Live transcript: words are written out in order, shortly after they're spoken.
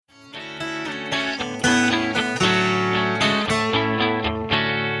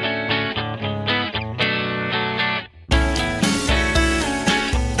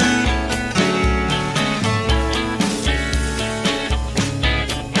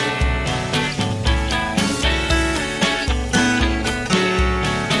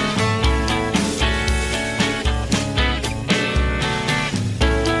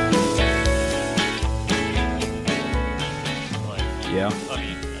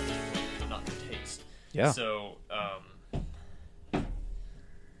Yeah. So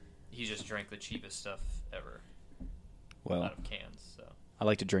he just drank the cheapest stuff ever Well, out of cans. So I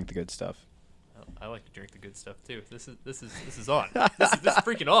like to drink the good stuff. I like to drink the good stuff too. This is on. This is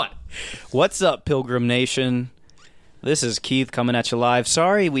freaking on. What's up, Pilgrim Nation? This is Keith coming at you live.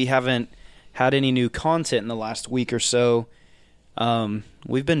 Sorry we haven't had any new content in the last week or so.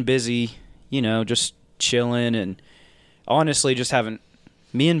 We've been busy, just chilling, and honestly just haven't.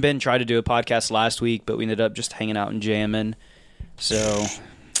 Me and Ben tried to do a podcast last week, but we ended up just hanging out and jamming. So,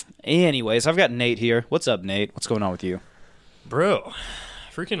 anyways, I've got Nate here. What's up, Nate? What's going on with you? Bro,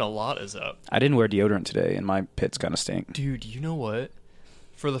 freaking a lot is up. I didn't wear deodorant today, and my pits kind of stink. Dude, you know what?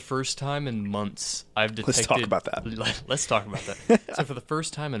 For the first time in months, I've detected... Let's talk about that. Let's talk about that. So for the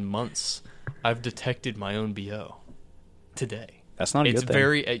first time in months, I've detected my own BO today. That's not a good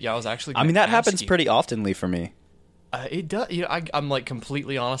thing. Yeah, I was actually I mean, that happens pretty oftenly for me. It does. I'm like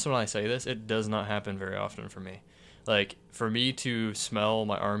completely honest when I say this. It does not happen very often for me. Like, for me to smell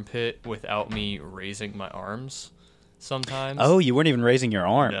my armpit without me raising my arms sometimes. Oh, you weren't even raising your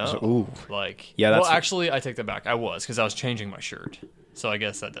arms. No. Ooh. Like, yeah, that's... Well, actually, I take that back. I was, because I was changing my shirt. So I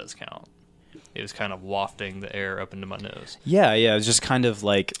guess that does count. It was kind of wafting the air up into my nose. Yeah, it was just kind of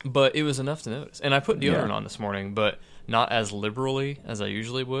like... But it was enough to notice. And I put deodorant on this morning, but not as liberally as I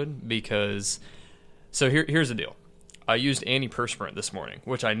usually would, because... So here's the deal. I used antiperspirant this morning,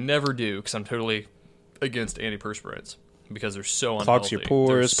 which I never do, because I'm totally against antiperspirants, because they're so unhealthy. Clogs your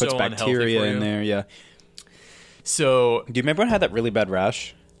pores, puts bacteria in there, yeah. So... Do you remember when I had that really bad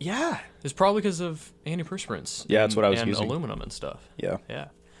rash? Yeah. It's probably because of antiperspirants. Yeah, that's what I was using. And aluminum and stuff. Yeah. Yeah.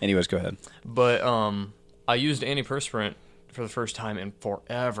 Anyways, go ahead. But I used antiperspirant for the first time in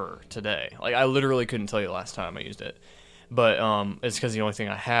forever today. Like, I literally couldn't tell you the last time I used it. But it's because the only thing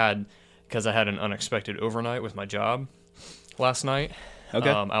I had, because I had an unexpected overnight with my job last night. Okay.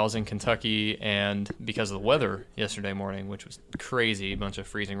 I was in Kentucky, and because of the weather yesterday morning, which was crazy, a bunch of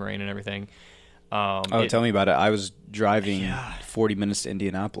freezing rain and everything. Tell me about it. I was driving 40 minutes to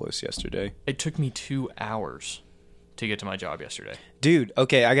Indianapolis yesterday. It took me 2 hours to get to my job yesterday. Dude,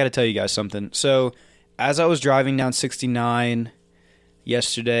 okay, I got to tell you guys something. So, as I was driving down 69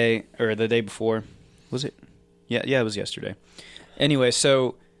 yesterday, or the day before, was it? Yeah, it was yesterday. Anyway,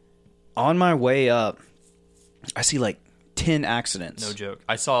 so on my way up, I see like 10 accidents. No joke.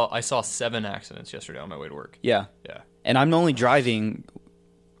 I saw 7 accidents yesterday on my way to work. Yeah. Yeah. And I'm only driving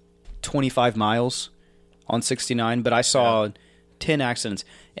 25 miles on 69, but I saw 10 accidents,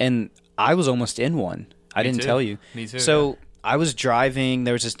 and I was almost in one. I didn't tell you. Me too. So I was driving.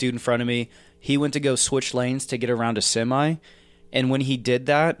 There was this dude in front of me. He went to go switch lanes to get around a semi, and when he did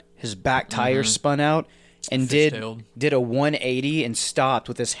that, his back tire spun out and did a 180 and stopped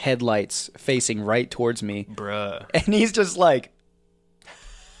with his headlights facing right towards me. Bruh. And he's just like,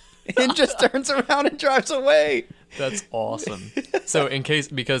 and just turns around and drives away. That's awesome. So I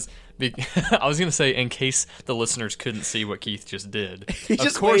was going to say, in case the listeners couldn't see what Keith just did.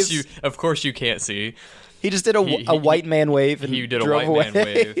 Of course you can't see. He just did a white man wave and he did a drove white away.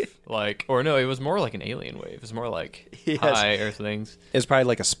 man wave. Or no, it was more like an alien wave. It was more like hi, Earthlings. It's probably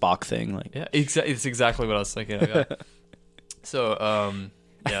like a Spock thing. Like, yeah, it's exactly what I was thinking. So,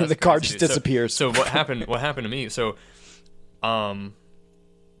 the car just disappears. So what happened to me? So, I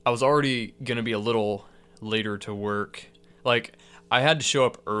was already going to be a little later to work. Like, I had to show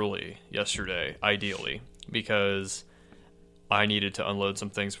up early yesterday, ideally, because I needed to unload some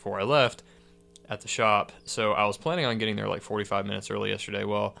things before I left at the shop. So I was planning on getting there like 45 minutes early yesterday.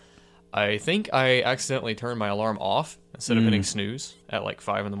 Well, I think I accidentally turned my alarm off instead of hitting snooze at like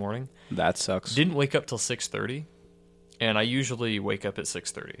 5 in the morning. That sucks. Didn't wake up till 6:30, and I usually wake up at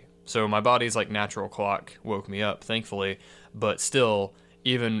 6:30. So my body's like natural clock woke me up, thankfully, but still,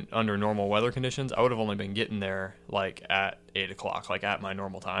 even under normal weather conditions, I would have only been getting there like at 8 o'clock, like at my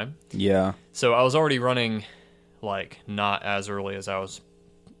normal time. Yeah. So I was already running like not as early as I was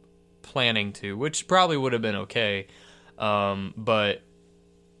planning to, which probably would have been okay. But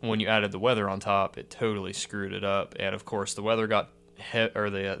when you added the weather on top, it totally screwed it up. And of course, the weather got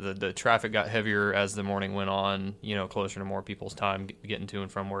the traffic got heavier as the morning went on, closer to more people's time getting to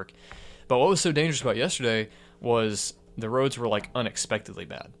and from work. But what was so dangerous about yesterday was the roads were like unexpectedly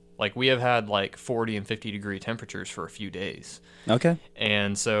bad. Like, we have had like 40 and 50 degree temperatures for a few days. Okay.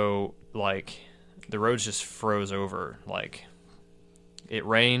 And so like the roads just froze over. Like, it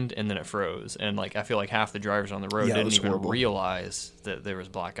rained and then it froze. And like, I feel like half the drivers on the road didn't even realize that there was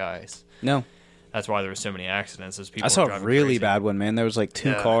black ice. No. That's why there were so many accidents. As people I saw a really crazy. bad one, man. There was like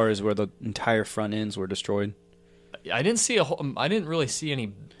 2 cars where the entire front ends were destroyed. I didn't really see any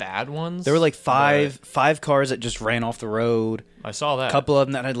bad ones. There were like five cars that just ran off the road. I saw that. A couple of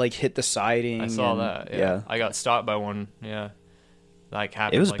them that had like hit the siding. I saw that. Yeah. I got stopped by one. Yeah. Like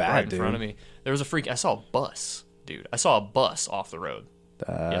happened. It was like, bad, right in dude. front of me. There was a freak. I saw a bus, dude. I saw a bus off the road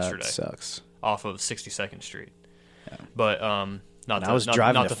yesterday. That sucks. Off of 62nd Street. Yeah. But not I was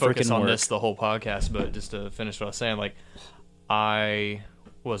driving not to focus frickin' on work. this the whole podcast, but just to finish what I was saying, like I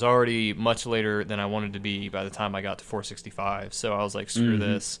was already much later than I wanted to be by the time I got to 465. So I was like, screw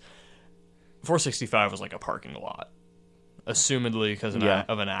this. 465 was like a parking lot, assumedly because of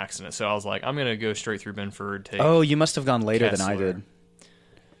an accident. So I was like, I'm gonna go straight through Benford. Oh, you must have gone later than I did.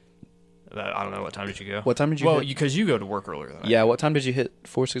 I don't know. What time did you go? What time did you Well, hit? because you go to work earlier than I Yeah, do. what time did you hit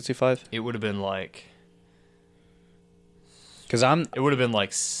 465? It would have been like... Because I'm... It would have been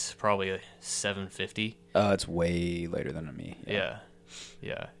like probably 7:50. It's way later than me. Yeah.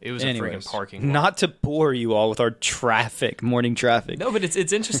 It was Anyways, a freaking parking lot. Not to bore you all with our morning traffic. No, but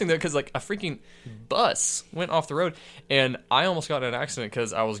it's interesting though, because like a freaking bus went off the road, and I almost got in an accident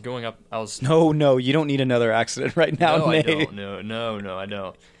because I was going up. No, you don't need another accident right now, No, Nate. I don't. No, I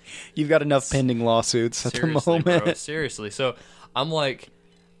don't. You've got enough pending lawsuits at the moment. Bro, seriously. So I'm like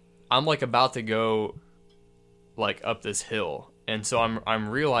about to go like up this hill, and so I'm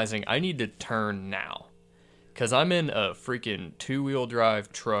realizing I need to turn now. Because I'm in a freaking 2-wheel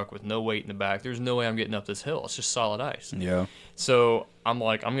drive truck with no weight in the back. There's no way I'm getting up this hill. It's just solid ice. Yeah. So I'm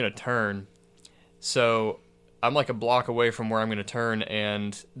like, I'm going to turn. So I'm like a block away from where I'm going to turn,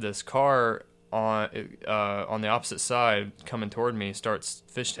 and this car on the opposite side coming toward me starts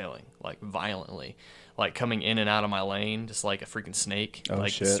fishtailing, like violently. Like coming in and out of my lane, just like a freaking snake,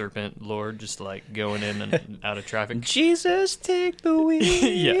 like shit. the serpent lord, just like going in and out of traffic. Jesus, take the wheel.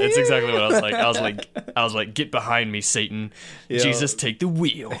 Yeah, it's exactly what I was like. I was like, get behind me, Satan. Yeah. Jesus, take the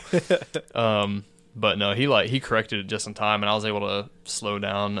wheel. But no, he corrected it just in time, and I was able to slow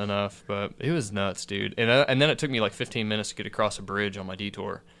down enough. But it was nuts, dude. And then it took me like 15 minutes to get across a bridge on my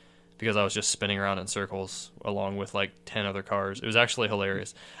detour, because I was just spinning around in circles along with like 10 other cars. It was actually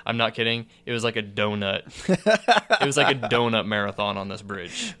hilarious. I'm not kidding. It was like a donut. It was like a donut marathon on this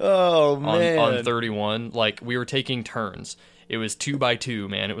bridge. Oh, man. On 31. Like, we were taking turns. It was 2 by 2,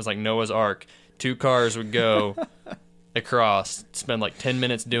 man. It was like Noah's Ark. 2 cars would go across, spend like 10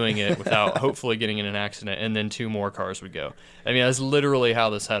 minutes doing it without hopefully getting in an accident, and then 2 more cars would go. I mean, that's literally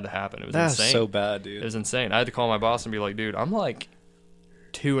how this had to happen. It was That's insane. so bad, dude. It was insane. I had to call my boss and be like, dude, I'm like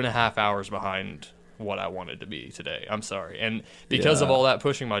 2.5 hours behind what I wanted to be today. I'm sorry. And because of all that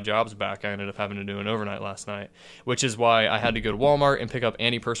pushing my jobs back, I ended up having to do an overnight last night, which is why I had to go to Walmart and pick up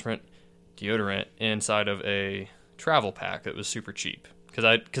antiperspirant deodorant inside of a travel pack that was super cheap, because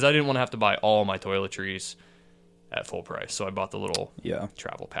I didn't want to have to buy all my toiletries at full price. So I bought the little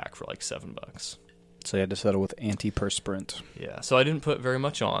travel pack for like $7. So you had to settle with antiperspirant. Yeah. So I didn't put very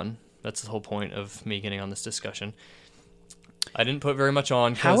much on. That's the whole point of me getting on this discussion. I didn't put very much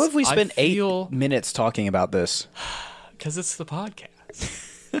on. How have we spent 8 minutes talking about this? Because it's the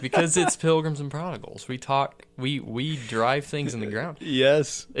podcast. Because it's Pilgrims and Prodigals. We talk. We drive things in the ground.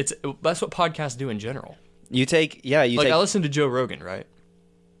 Yes. That's what podcasts do in general. You take. I listen to Joe Rogan, right?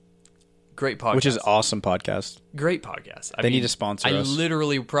 Great podcast. Which is awesome podcast. Great podcast. They need to sponsor us. I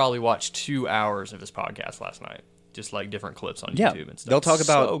literally probably watched 2 hours of his podcast last night. Just like different clips on YouTube and stuff. They'll talk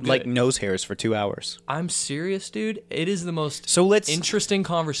about So good. like nose hairs for 2 hours. I'm serious, dude. It is the most interesting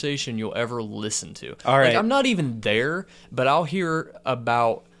conversation you'll ever listen to. All right. Like, I'm not even there, but I'll hear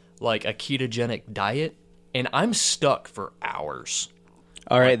about like a ketogenic diet, and I'm stuck for hours.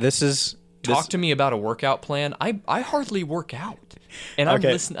 All right, Talk to me about a workout plan. I hardly work out, and I'm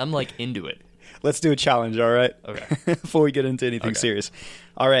listening. I'm like into it. Let's do a challenge, all right? Okay. Before we get into anything serious.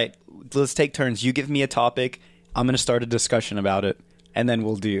 All right, let's take turns. You give me a topic. I'm going to start a discussion about it, and then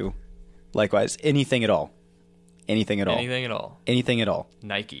we'll do, likewise, anything at all. Anything at all. Anything at all. Anything at all.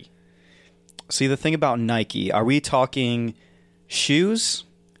 Nike. See, the thing about Nike, are we talking shoes,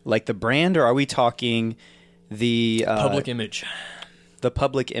 like the brand, or are we talking the... public image. The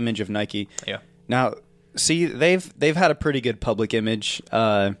public image of Nike. Yeah. Now, see, they've had a pretty good public image.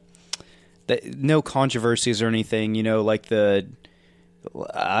 No controversies or anything, like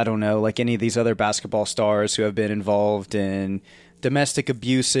I don't know, like any of these other basketball stars who have been involved in domestic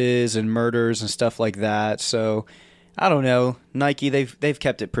abuses and murders and stuff like that. So, I don't know. Nike, they've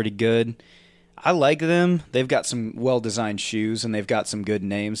kept it pretty good. I like them. They've got some well-designed shoes, and they've got some good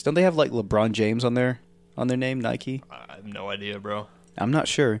names. Don't they have like LeBron James on their name, Nike? I have no idea, bro. I'm not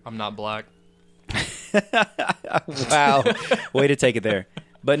sure. I'm not black. Wow. Way to take it there.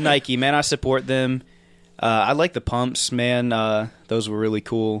 But Nike, man, I support them. I like the pumps, man. Those were really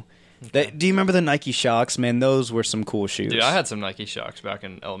cool. Do you remember the Nike Shocks? Man, those were some cool shoes. Dude, I had some Nike Shocks back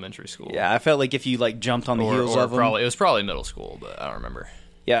in elementary school. Yeah, I felt like if you like jumped on the heels of them. It was probably middle school, but I don't remember.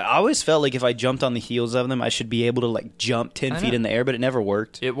 Yeah, I always felt like if I jumped on the heels of them, I should be able to like jump 10 feet in the air, but it never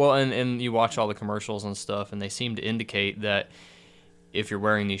worked. And you watch all the commercials and stuff, and they seem to indicate that if you're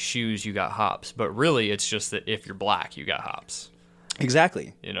wearing these shoes, you got hops. But really, it's just that if you're black, you got hops.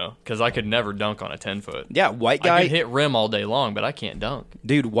 Exactly. You know, because I could never dunk on a 10-foot. Yeah, white guy. I could hit rim all day long, but I can't dunk.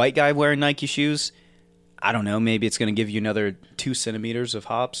 Dude, white guy wearing Nike shoes, I don't know, maybe it's going to give you another 2 centimeters of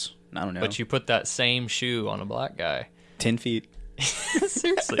hops. I don't know. But you put that same shoe on a black guy. 10 feet.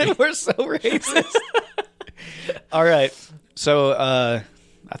 Seriously. We're so racist. All right. So, I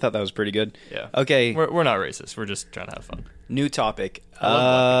thought that was pretty good. Yeah. Okay. We're not racist. We're just trying to have fun. New topic.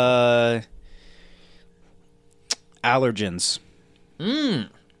 I Allergens.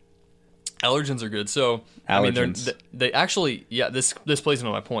 Allergens are good. So, Allergens. I mean, they actually, this plays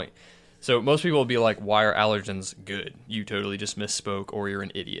into my point. So, most people will be like, why are allergens good? You totally just misspoke or you're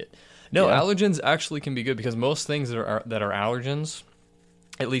an idiot. No, Yeah. allergens actually can be good because most things that are allergens,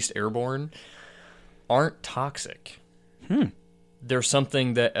 at least airborne, aren't toxic. They're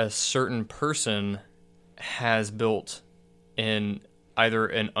something that a certain person has built in either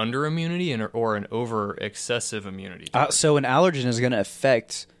an under immunity or an over excessive immunity. So an allergen is going to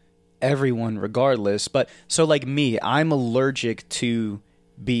affect everyone regardless. But so like me, I'm allergic to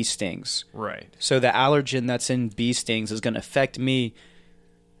bee stings. Right. So the allergen that's in bee stings is going to affect me.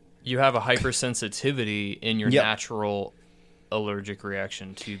 You have a hypersensitivity in your Yep. natural allergic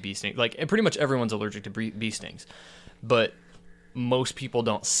reaction to bee stings. Like, and pretty much everyone's allergic to bee stings. But most people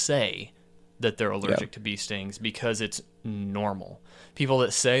don't say that they're allergic to bee stings because it's normal. People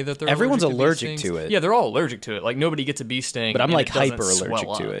that say that they're Everyone's allergic allergic to it. Yeah, they're all allergic to it. Like, nobody gets a bee sting. But I'm and like it doesn't hyper allergic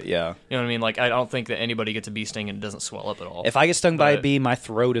swell to up. it. Yeah. You know what I mean? Like, I don't think that anybody gets a bee sting and it doesn't swell up at all. If I get stung by a But- bee, my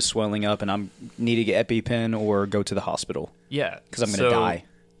throat is swelling up and I need to get EpiPen or go to the hospital Yeah. because I'm going to die.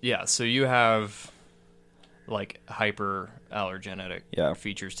 Yeah, so you have like hyperallergenic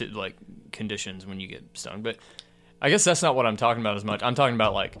features to like conditions when you get stung. But I guess that's not what I'm talking about as much. I'm talking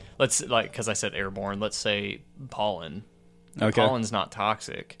about like because I said airborne, let's say pollen. Okay. Pollen's not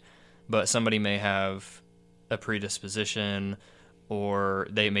toxic, but somebody may have a predisposition or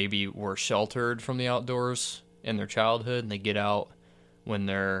they maybe were sheltered from the outdoors in their childhood and they get out when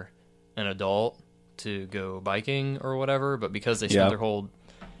they're an adult to go biking or whatever, but because they spent their whole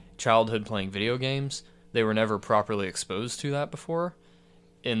childhood playing video games, they were never properly exposed to that before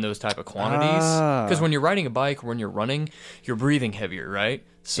in those type of quantities. Because when you're riding a bike, when you're running, you're breathing heavier, right?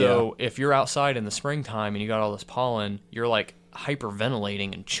 So if you're outside in the springtime and you got all this pollen, you're like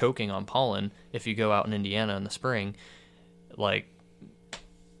hyperventilating and choking on pollen. If you go out in Indiana in the spring, like,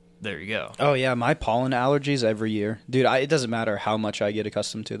 there you go. Oh yeah, my pollen allergies every year, dude. It doesn't matter how much I get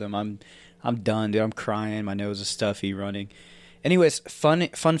accustomed to them. I'm done, dude. I'm crying. My nose is stuffy, running. Anyways, fun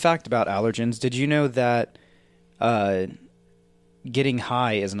fact about allergens. Did you know that getting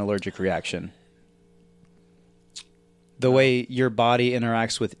high is an allergic reaction? The way your body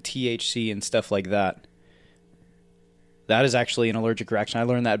interacts with THC and stuff like that. That is actually an allergic reaction. I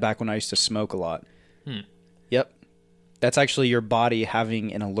learned that back when I used to smoke a lot. Yep. That's actually your body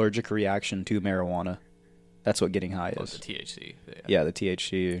having an allergic reaction to marijuana. That's what getting high is. The THC. Yeah, the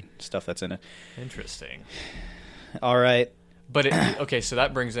THC stuff that's in it. Interesting. All right. But okay, so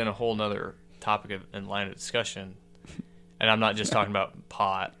that brings in a whole nother topic and line of discussion. And I'm not just talking about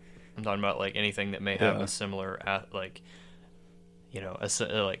pot. I'm talking about like anything that may have a similar, like, you know,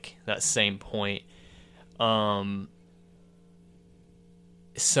 like that same point.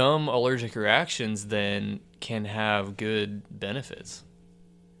 Some allergic reactions then can have good benefits.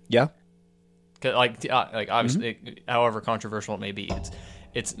 Yeah. Like obviously, however controversial it may be,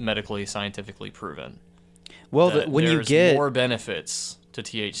 it's medically, scientifically proven. Well, when you get more benefits to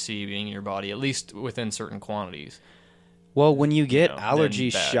THC being in your body, at least within certain quantities. Well, when you get then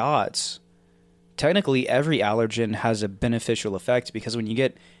allergy bad. shots, technically every allergen has a beneficial effect because when you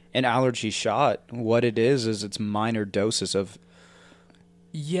get an allergy shot, what it is it's minor doses of.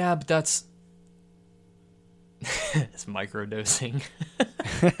 Yeah, but that's it's microdosing.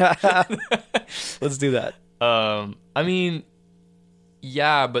 Let's do that. I mean,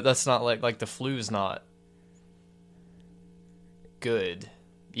 yeah, but that's not like the flu is not good,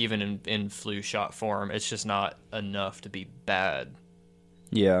 even in flu shot form. It's just not enough to be bad.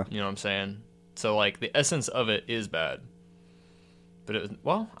 Yeah. You know what I'm saying? So like the essence of it is bad, but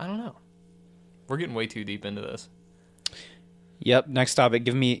I don't know. We're getting way too deep into this. Yep. Next topic.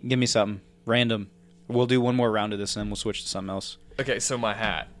 Give me something random. We'll do one more round of this and then we'll switch to something else. Okay, so my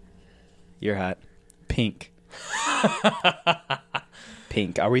hat. Your hat, pink.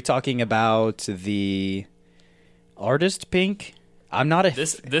 pink? Are we talking about the artist pink? I'm not a...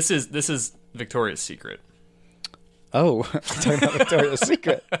 This is Victoria's Secret. Oh, talking about Victoria's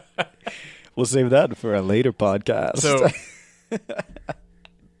Secret. We'll save that for a later podcast. So,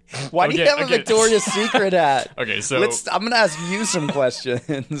 why do you have a Victoria's Secret hat? Okay, so I'm going to ask you some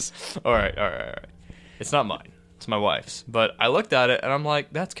questions. All right. It's not mine. It's my wife's. But I looked at it and I'm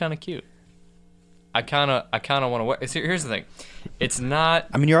like, that's kind of cute. I kind of want to wear. Here's the thing. It's not.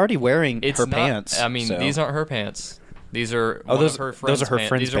 I mean, you're already wearing her not, pants. I mean, so. These aren't her pants. These are those of her friends' are her pants.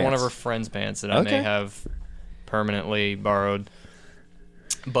 friends' These are one of pants. her friends' pants that I may have permanently borrowed.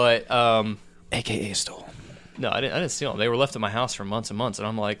 But AKA stole. No, I didn't steal them. They were left at my house for months and months, and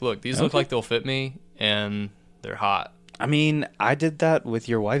I'm like, look, these look like they'll fit me, and they're hot. I mean, I did that with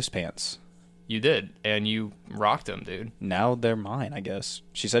your wife's pants. You did, and you rocked them, dude. Now they're mine, I guess.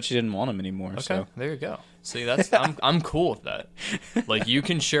 She said she didn't want them anymore. Okay, So. there you go. See, that's I'm cool with that. Like, you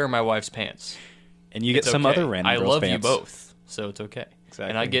can share my wife's pants. And you get It's some okay. other random I girl's love pants. you both, so it's okay. Exactly.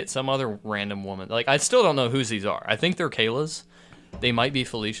 And I get some other random woman. Like, I still don't know whose these are. I think they're Kayla's. They might be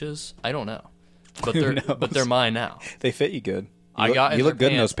Felicia's. I don't know. But they're mine now. They fit you good. You look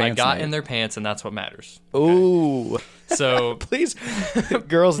good in those pants. I got mate. in their pants, and that's what matters. Ooh. So Please,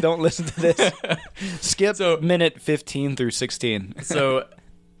 girls, don't listen to this. Skip minute 15 through 16. So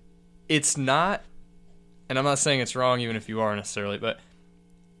it's not, and I'm not saying it's wrong even if you are necessarily, but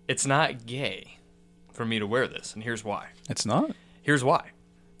it's not gay for me to wear this, and here's why. It's not? Here's why.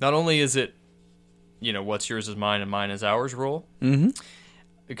 Not only is it, what's yours is mine and mine is ours rule,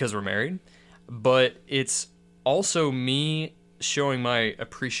 because we're married, but it's also me showing my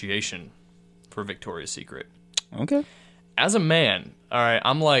appreciation for Victoria's Secret. Okay. As a man, all right,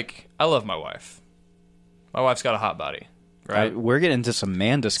 I'm like, I love my wife. My wife's got a hot body, right? We're getting into some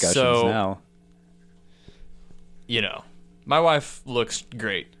man discussions now. My wife looks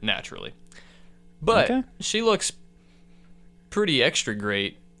great naturally. But she looks pretty extra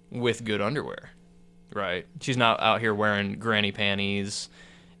great with good underwear, right? She's not out here wearing granny panties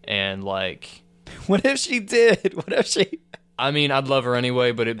and like... What if she did? What if she... I mean, I'd love her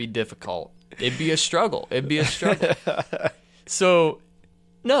anyway, but it'd be difficult. It'd be a struggle. So,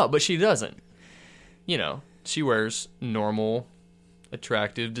 no, but she doesn't. She wears normal,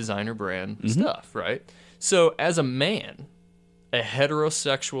 attractive designer brand stuff, right? So, as a man, a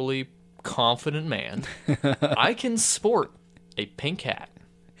heterosexually confident man, I can sport a pink hat.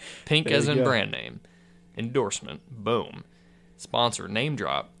 Pink There as you in go. brand name. Endorsement. Boom. Sponsor. Name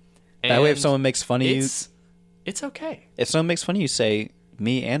drop. That way, if And someone makes fun of you... It's okay. If someone makes fun of you, say,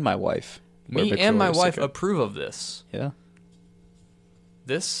 me and my wife. wear Me and my Victoria's wife Secret. approve of this. Yeah.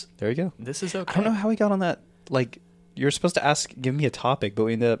 This There you go. is okay. I don't know how we got on that. Like, you're supposed to give me a topic, but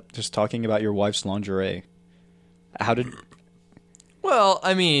we ended up just talking about your wife's lingerie. How did Well,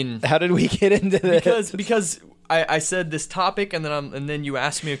 I mean, we get into this? because I said this topic, and then you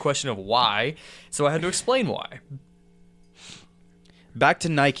asked me a question of why, so I had to explain why. Back to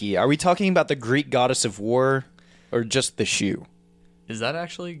Nike. Are we talking about the Greek goddess of war, or just the shoe? Is that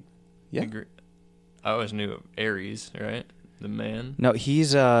actually? Yeah. I always knew of Ares, right? The man. No,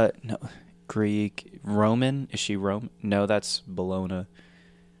 he's Greek, Roman. Is she Roman? No, that's Bologna.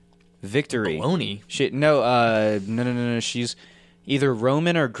 Victory. Baloney. No. She's either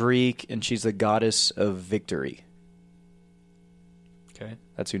Roman or Greek, and she's the goddess of victory. Okay.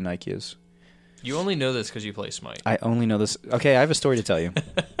 That's who Nike is. You only know this because you play Smite. I only know this. Okay, I have a story to tell you,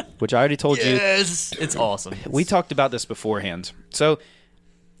 which I already told you. Yes, it's awesome. We talked about this beforehand. So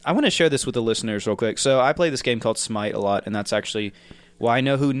I want to share this with the listeners real quick. So I play this game called Smite a lot, and that's actually why I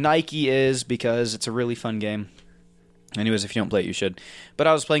know who Nike is, because it's a really fun game. Anyways, if you don't play it, you should. But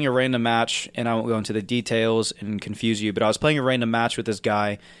I was playing a random match, and I won't go into the details and confuse you, but I was playing a random match with this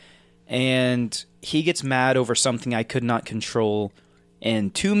guy, and he gets mad over something I could not control,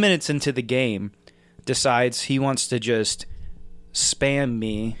 and 2 minutes into the game decides he wants to just spam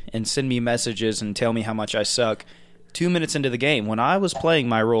me and send me messages and tell me how much I suck 2 minutes into the game, when I was playing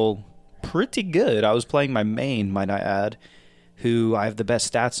my role pretty good. I was playing my main, might I add, who I have the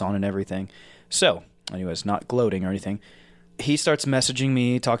best stats on and everything. So, anyways, not gloating or anything. He starts messaging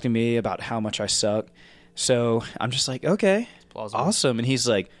me, talking to me about how much I suck. So I'm just like, okay, plausible. awesome. And he's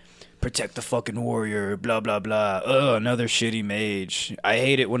like, protect the fucking warrior, blah, blah, blah. Oh, another shitty mage. I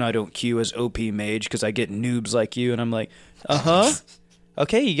hate it when I don't queue as OP mage because I get noobs like you. And I'm like, uh-huh.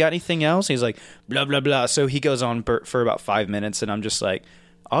 Okay, you got anything else? He's like, blah, blah, blah. So he goes on for about 5 minutes, and I'm just like,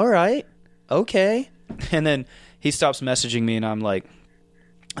 all right, okay. And then he stops messaging me, and I'm like,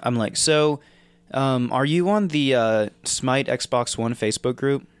 so are you on the Smite Xbox One Facebook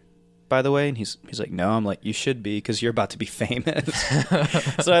group? by the way? And he's like, no. I'm like, you should be, because you're about to be famous.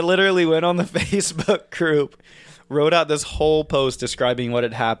 So I literally went on the Facebook group, wrote out this whole post describing what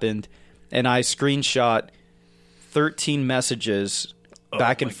had happened, and I screenshot 13 messages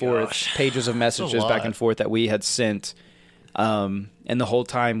back and forth, pages of messages back and forth that we had sent. And the whole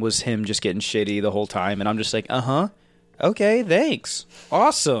time was him just getting shitty the whole time. And I'm just like, okay, thanks.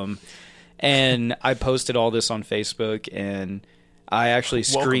 Awesome. And I posted all this on Facebook, and I actually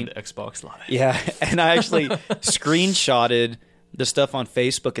Welcome to Xbox Live. Yeah, and I actually screenshotted the stuff on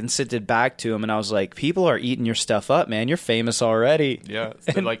Facebook and sent it back to him, and I was like, people are eating your stuff up, man. You're famous already. Yeah.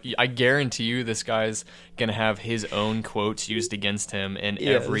 So, like, I guarantee you this guy's going to have his own quotes used against him in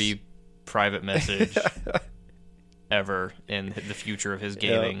every private message ever in the future of his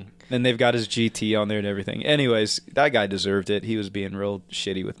gaming. Yeah. And they've got his GT on there and everything. Anyways, that guy deserved it. He was being real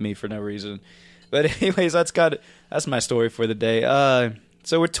shitty with me for no reason. But anyways, that's my story for the day.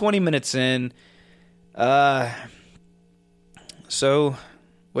 So we're 20 minutes in. So what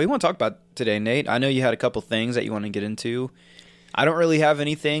do you want to talk about today, Nate? I know you had a couple things that you want to get into. I don't really have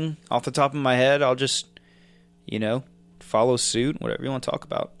anything off the top of my head. I'll just, follow suit. Whatever you want to talk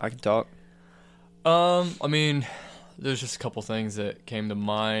about, I can talk. I mean, there's just a couple things that came to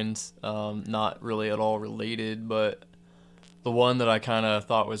mind, not really at all related, but the one that I kind of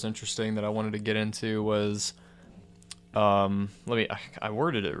thought was interesting that I wanted to get into was, I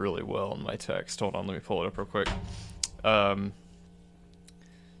worded it really well in my text. Hold on, let me pull it up real quick.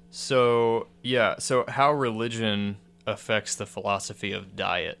 So how religion affects the philosophy of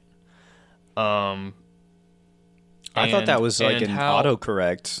diet. I thought that was like an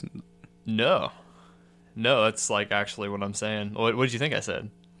autocorrect. No, that's like actually what I'm saying. What did you think I said?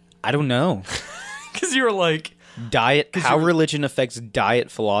 I don't know. Because you were like... How religion affects diet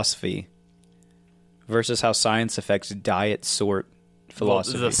philosophy versus how science affects diet sort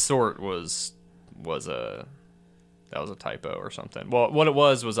philosophy. Well, the sort was a typo or something. Well, what it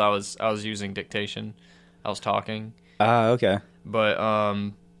was I was using dictation. I was talking. Okay. But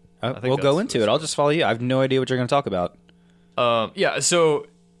we'll go into it. I'll just follow you. I have no idea what you're going to talk about. How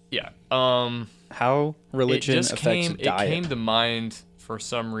religion affects diet. It came to mind for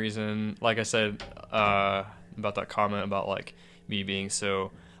some reason. Like I said about that comment about like me being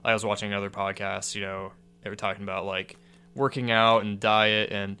so. I was watching other podcasts. They were talking about like working out and diet,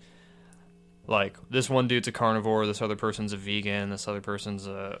 and like this one dude's a carnivore, this other person's a vegan, this other person's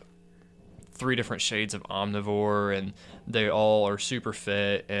a 3 different shades of omnivore, and they all are super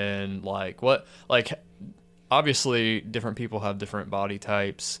fit, and obviously different people have different body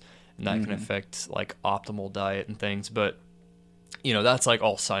types, and that can affect like optimal diet and things, but that's like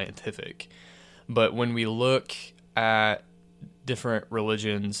all scientific. But when we look at different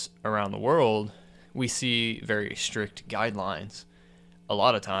religions around the world, we see very strict guidelines a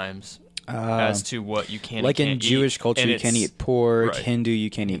lot of times as to what you can like and can't in Jewish culture, you can't eat pork. Right. Hindu, you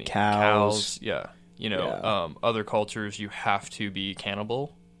can't eat cows. Yeah. Other cultures, you have to be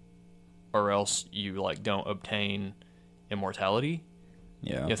cannibal or else you like don't obtain immortality.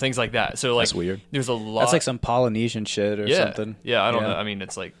 Yeah. Things like that. So like that's weird. There's a lot. That's like some Polynesian shit or something. Yeah, I don't know. I mean,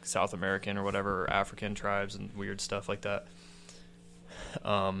 it's like South American or whatever, or African tribes and weird stuff like that.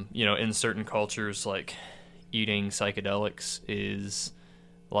 In certain cultures, like eating psychedelics is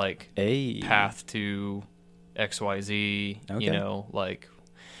like path to XYZ. Okay. Like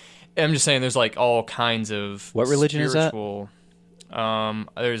I'm just saying, there's like all kinds of what religion is that?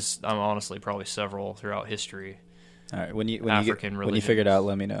 There's honestly probably several throughout history. All right, when you figure it out,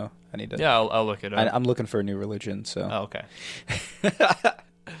 let me know. I need to. Yeah, I'll look it up. I'm looking for a new religion, so. Oh, okay.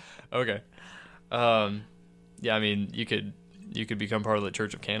 Okay. I mean, you could become part of the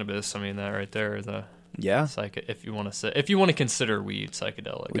Church of Cannabis. I mean, that right there is a if you want to consider weed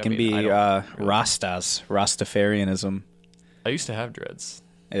psychedelic, we can be Rastas, Rastafarianism. I used to have dreads.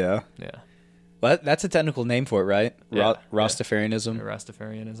 Yeah. Yeah. Well, that's a technical name for it, right? Yeah. Rastafarianism. Yeah,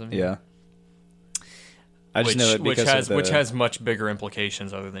 Rastafarianism. Yeah. I just know it because which has much bigger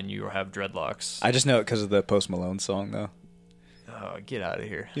implications other than you have dreadlocks. I just know it because of the Post Malone song, though. Oh, get out of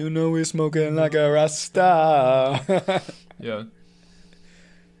here! We're smoking like a Rasta. Yeah,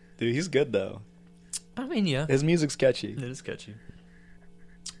 dude, he's good though. I mean, yeah, his music's catchy. It is catchy.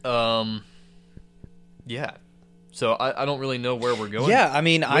 Yeah. So I don't really know where we're going. Yeah, I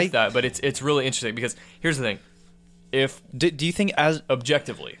mean, with that, but it's really interesting because here's the thing: if do you think as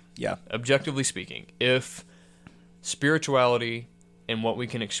objectively speaking, if spirituality and what we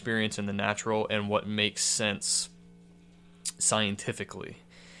can experience in the natural and what makes sense scientifically,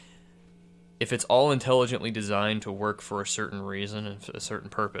 if it's all intelligently designed to work for a certain reason and a certain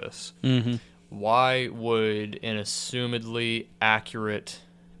purpose, why would an assumedly accurate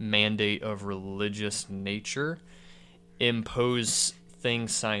mandate of religious nature impose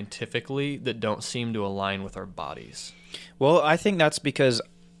things scientifically that don't seem to align with our bodies. Well, I think that's because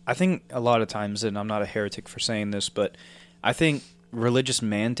I think a lot of times, and I'm not a heretic for saying this, but I think religious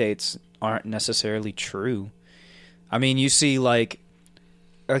mandates aren't necessarily true. I mean, you see, like,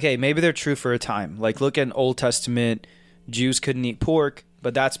 okay, maybe they're true for a time. Like, look at Old Testament, Jews couldn't eat pork,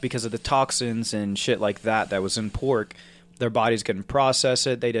 but that's because of the toxins and shit like that was in pork. Their bodies couldn't process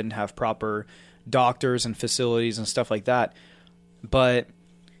it. They didn't have proper doctors and facilities and stuff like that. But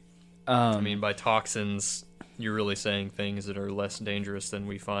I mean, by toxins, you're really saying things that are less dangerous than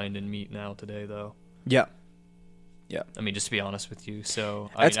we find in meat now today, though. Yeah. I mean, just to be honest with you.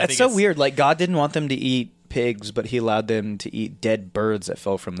 So I think it's so weird. Like, God didn't want them to eat pigs, but he allowed them to eat dead birds that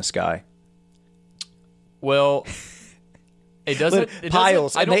fell from the sky. Well, it doesn't.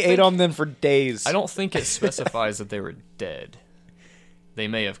 Piles, and they ate on them for days. I don't think it specifies that they were dead. They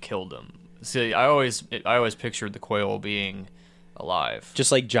may have killed them. See, I always pictured the quail being alive.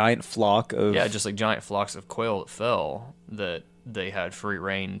 Just like giant flock of... Yeah, just like giant flocks of quail that fell that they had free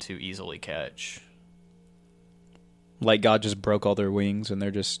reign to easily catch. Like God just broke all their wings and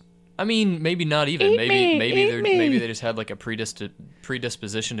they're just... I mean, maybe not even. Maybe they just had like a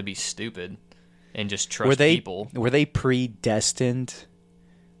predisposition to be stupid and just trust people. Were they predestined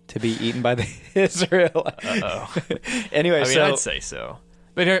to be eaten by the Israelites? Uh-oh. Anyway, I mean, I'd say so.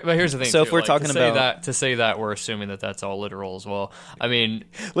 But here's the thing. So too, if we're like, talking to say that, we're assuming that that's all literal as well. I mean,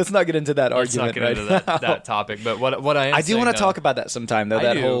 let's not get into that let's argument. not get into that topic. But what I do want to talk about that sometime, though.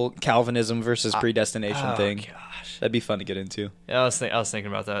 That do. whole Calvinism versus predestination thing. Gosh, that'd be fun to get into. Yeah, I was thinking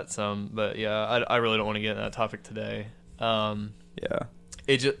about that some, but yeah, I really don't want to get into that topic today. Yeah,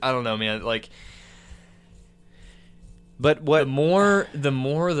 it just, I don't know, man. Like, but what the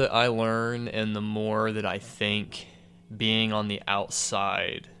more that I learn, and the more that I think, being on the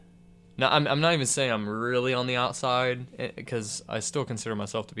outside. Now, I'm not even saying I'm really on the outside, because I still consider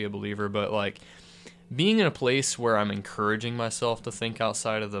myself to be a believer, but like being in a place where I'm encouraging myself to think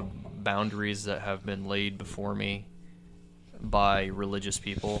outside of the boundaries that have been laid before me by religious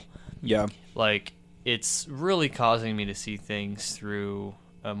people. Yeah. Like, it's really causing me to see things through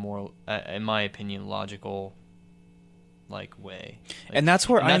a more, in my opinion, logical like way. Like, and that's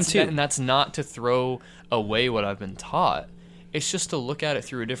where I'm too. And that's not to throw away what I've been taught. It's just to look at it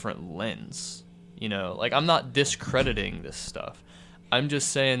through a different lens. You know, like, I'm not discrediting this stuff. I'm just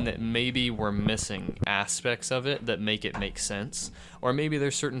saying that maybe we're missing aspects of it that make it make sense. Or maybe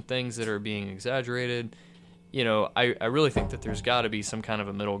there's certain things that are being exaggerated. You know, I really think that there's got to be some kind of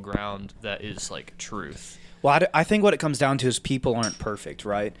a middle ground that is, like, truth. Well, I think what it comes down to is people aren't perfect,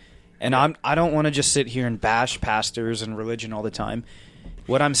 right? And I don't want to just sit here and bash pastors and religion all the time.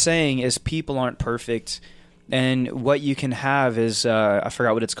 What I'm saying is people aren't perfect. And what you can have is, I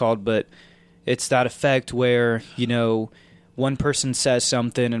forgot what it's called, but it's that effect where, you know, one person says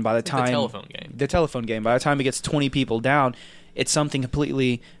something, and by the time... The telephone game. By the time it gets 20 people down, it's something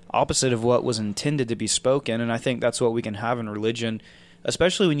completely opposite of what was intended to be spoken. And I think that's what we can have in religion,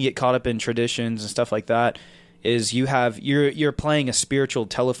 especially when you get caught up in traditions and stuff like that, is you're playing a spiritual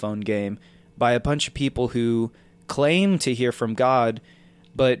telephone game by a bunch of people who claim to hear from God,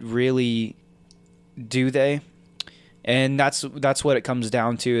 but really, do they? And that's what it comes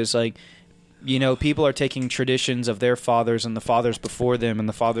down to, is like, you know, people are taking traditions of their fathers and the fathers before them and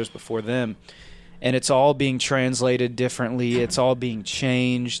the fathers before them, and it's all being translated differently. It's all being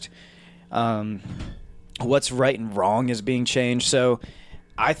changed. What's right and wrong is being changed. So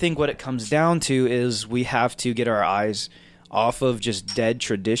I think what it comes down to is we have to get our eyes off of just dead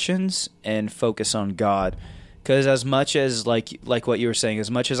traditions and focus on God. Because as much as, like what you were saying,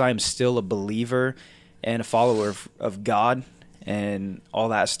 as much as I am still a believer and a follower of God and all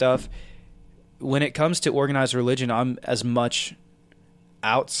that stuff, when it comes to organized religion, I'm as much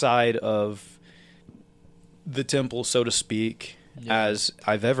outside of the temple, so to speak, as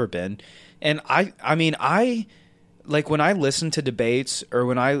I've ever been. And I mean, like, when I listen to debates or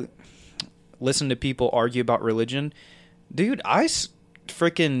when I listen to people argue about religion, dude, I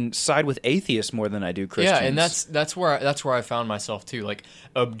freaking side with atheists more than I do Christians. Yeah, and that's where I found myself too. Like,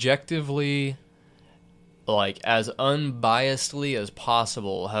 objectively, like, as unbiasedly as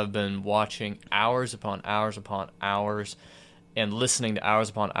possible, have been watching hours upon hours upon hours and listening to hours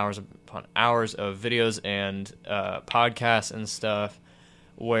upon hours upon hours of videos and podcasts and stuff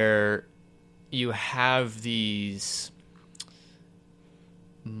where you have these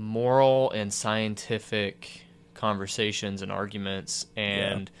moral and scientific conversations and arguments,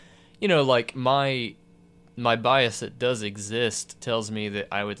 and you know, like, my bias that does exist tells me that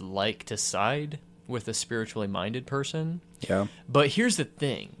I would like to side with a spiritually minded person. Yeah. But here's the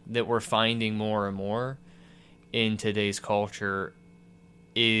thing that we're finding more and more in today's culture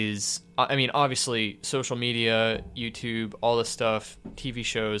is, I mean, obviously social media, YouTube, all this stuff, TV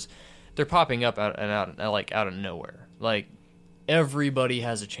shows, they're popping up out of nowhere. Like, everybody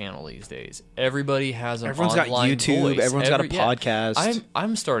has a channel these days. Everybody has an Everyone's got online YouTube. voice. Everyone's got a podcast.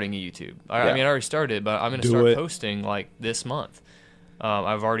 I'm starting a YouTube. I mean, I already started, but I'm going to start posting like this month.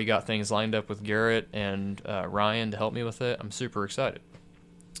 I've already got things lined up with Garrett and Ryan to help me with it. I'm super excited.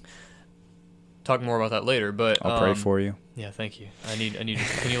 Talk more about that later, but I'll pray for you. Yeah, thank you. I need. Can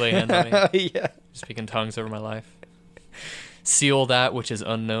you lay a hand on me? Yeah. Speak in tongues over my life. Seal that which is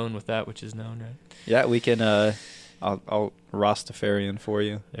unknown with that which is known, right? Yeah, we can. I'll Rastafarian for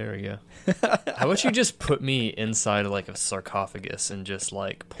you. There we go. How about you just put me inside like a sarcophagus and just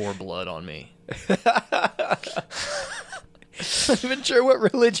like pour blood on me? I'm not even sure what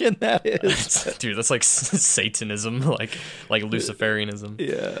religion that is. Dude, that's like Satanism, like Luciferianism.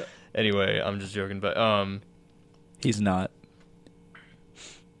 Yeah. Anyway, I'm just joking, but he's not.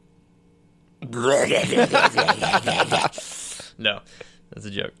 No, that's a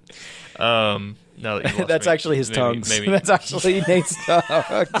joke. Now that you that's me, actually his tongues. Maybe. That's actually Nate's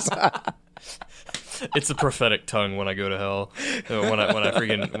tongues. It's a prophetic tongue when I go to hell. When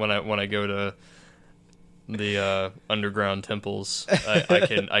I go to the underground temples,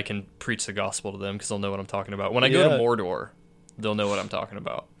 I can preach the gospel to them because they'll know what I'm talking about. When I go to Mordor, they'll know what I'm talking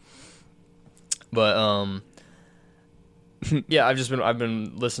about. But yeah, I've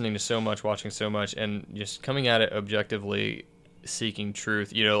been listening to so much, watching so much, and just coming at it objectively, seeking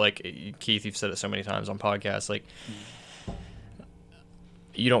truth. You know, like Keith, you've said it so many times on podcasts, like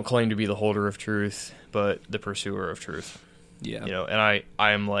you don't claim to be the holder of truth, but the pursuer of truth. Yeah. You know, and I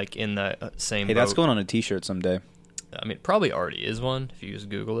am like in that same boat. That's going on a t-shirt someday. I mean, it probably already is one if you just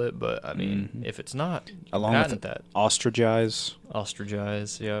Google it, but I mean, if it's not, along with that. Ostracize,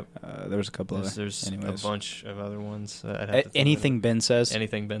 yep. There's a couple of there's a bunch of other ones. Anything Ben says.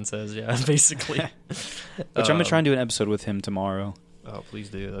 Anything Ben says, yeah, basically. Which I'm gonna try and do an episode with him tomorrow. Oh, please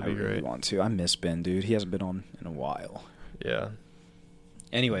do. That'd be I really great. want to. I miss Ben, dude. He hasn't been on in a while. Yeah.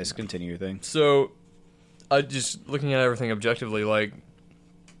 Anyways, continue your thing. So, I just looking at everything objectively, like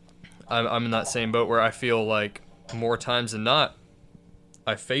I'm in that same boat where I feel like more times than not,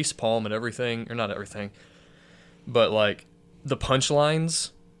 I face palm at everything, or not everything, but like the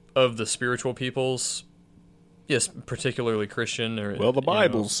punchlines of the spiritual peoples, yes, particularly Christian, or well, the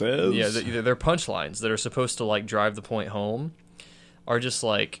Bible says, yeah, they're punchlines that are supposed to like drive the point home, are just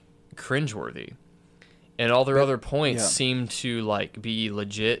like cringeworthy, and all their other points seem to like be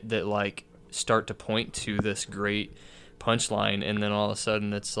legit, that like start to point to this great punchline, and then all of a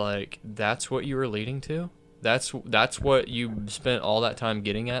sudden it's like, that's what you were leading to. That's what you spent all that time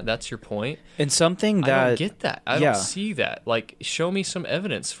getting at. That's your point. And something that I don't get that. I don't see that. Like, show me some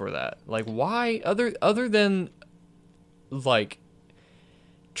evidence for that. Like, why other than like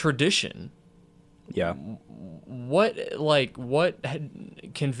tradition? Yeah. What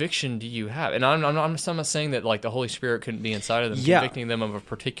conviction do you have? And I'm not saying that like the Holy Spirit couldn't be inside of them, convicting them of a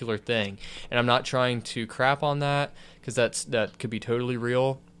particular thing. And I'm not trying to crap on that, because that could be totally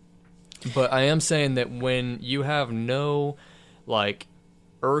real. But I am saying that when you have no, like,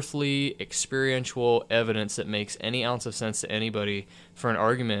 earthly, experiential evidence that makes any ounce of sense to anybody for an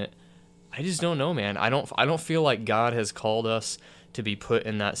argument, I just don't know, man. I don't feel like God has called us to be put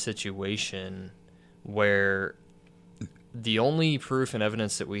in that situation where the only proof and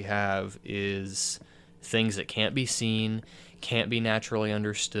evidence that we have is things that can't be seen, can't be naturally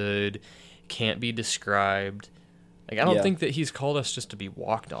understood, can't be described. Like, I don't think that he's called us just to be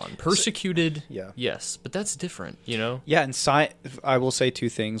walked on. Persecuted, yes, but that's different, you know? Yeah, and I will say two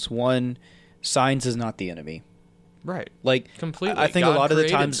things. One, science is not the enemy. Right. Like, completely. I think God a lot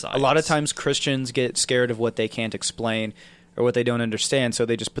of science. times Christians get scared of what they can't explain or what they don't understand, so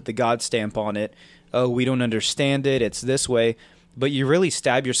they just put the God stamp on it. Oh, we don't understand it, it's this way. But you really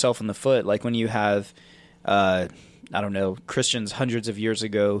stab yourself in the foot, like when you have, I don't know, Christians hundreds of years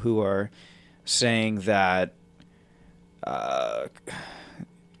ago who are saying that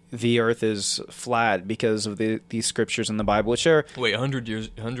the earth is flat because of these scriptures in the Bible, which are... Wait,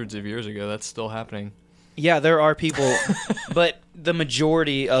 hundreds of years ago, that's still happening. Yeah, there are people, but the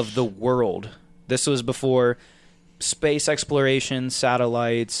majority of the world, this was before space exploration,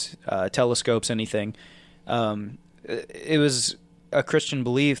 satellites, telescopes, anything. It was a Christian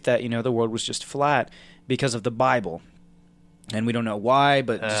belief that, the world was just flat because of the Bible. And we don't know why,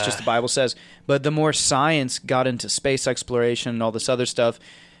 but it's just the Bible says. But the more science got into space exploration and all this other stuff,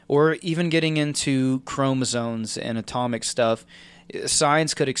 or even getting into chromosomes and atomic stuff,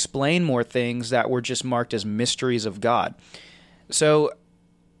 Science could explain more things that were just marked as mysteries of God. So,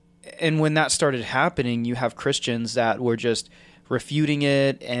 and when that started happening, you have Christians that were just refuting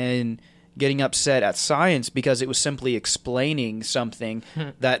it and getting upset at science because it was simply explaining something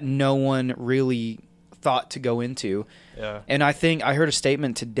that no one really thought to go into. Yeah. And I think I heard a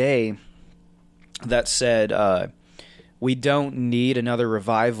statement today that said, we don't need another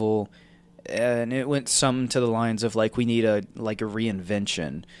revival, and it went something to the lines of like we need a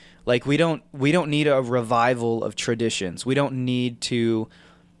reinvention. Like we don't need a revival of traditions. We don't need to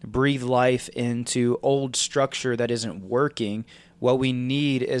breathe life into old structure that isn't working. What we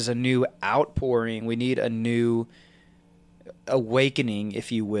need is a new outpouring. We need a new awakening,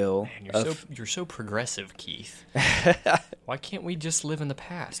 if you will. Man, you're so progressive, Keith. Why can't we just live in the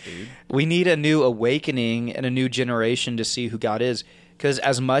past, dude? We need a new awakening and a new generation to see who God is. Because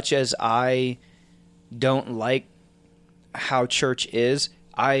as much as I don't like how church is,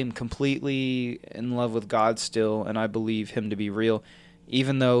 I am completely in love with God still, and I believe Him to be real.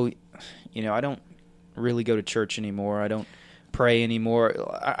 Even though, I don't really go to church anymore. I don't pray anymore.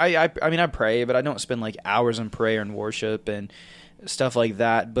 I mean, I pray, but I don't spend like hours in prayer and worship and stuff like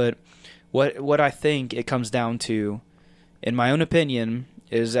that. But what I think it comes down to, in my own opinion,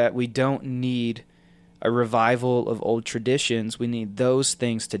 is that we don't need a revival of old traditions. We need those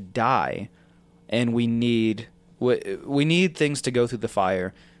things to die, and we need things to go through the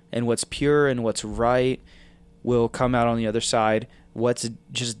fire. And what's pure and what's right will come out on the other side. What's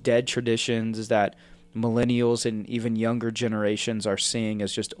just dead traditions is that millennials and even younger generations are seeing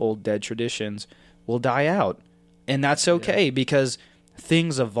as just old dead traditions will die out. And that's okay because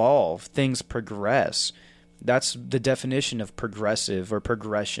things evolve, things progress. That's the definition of progressive or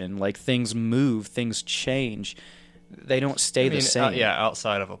progression. Like things move, things change. They don't stay the same.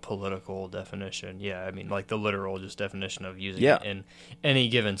 Outside of a political definition. Yeah, I mean, like the literal just definition of using it in any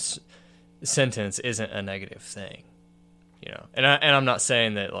given sentence isn't a negative thing. And I'm not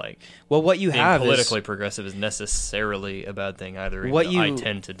saying that what you being have politically progressive is necessarily a bad thing either. I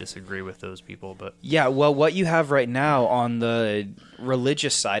tend to disagree with those people, but what you have right now on the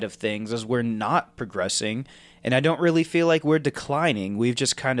religious side of things is we're not progressing, and I don't really feel like we're declining. We've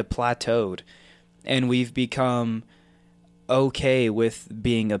just kind of plateaued, and we've become okay with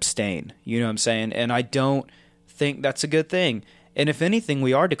being abstain. You know what I'm saying? And I don't think that's a good thing. And if anything,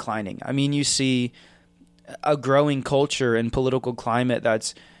 we are declining. I mean, you see a growing culture and political climate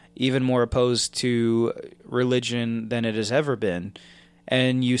that's even more opposed to religion than it has ever been.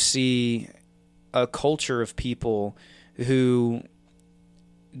 And you see a culture of people who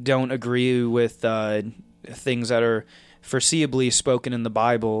don't agree with things that are foreseeably spoken in the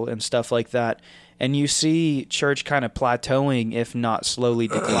Bible and stuff like that. And you see church kind of plateauing, if not slowly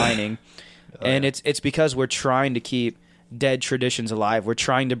declining. And it's because we're trying to keep dead traditions alive. We're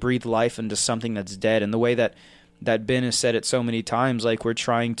trying to breathe life into something that's dead. And the way that Ben has said it so many times, like we're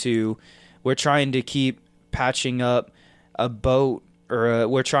trying to keep patching up a boat, or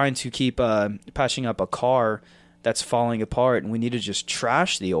we're trying to keep patching up a car that's falling apart, and we need to just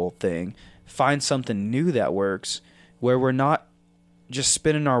trash the old thing, find something new that works, where we're not just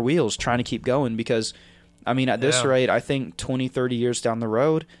spinning our wheels trying to keep going. Because, I mean, at this rate, I think 20, 30 years down the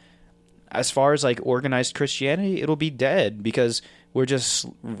road, as far as like organized Christianity, it'll be dead because we're just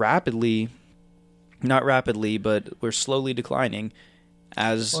not rapidly, but we're slowly declining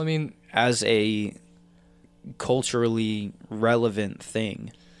as a culturally relevant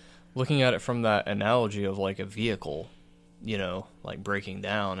thing. Looking at it from that analogy of like a vehicle, like breaking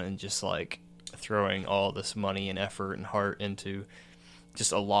down and just like throwing all this money and effort and heart into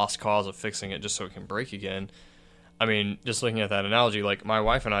just a lost cause of fixing it just so it can break again. I mean, just looking at that analogy, like my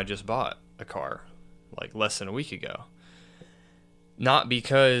wife and I just bought a car like less than a week ago. Not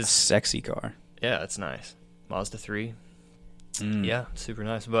because... Sexy car. Yeah, it's nice. Mazda 3. Yeah, super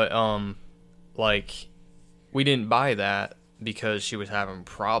nice. But, like, we didn't buy that because she was having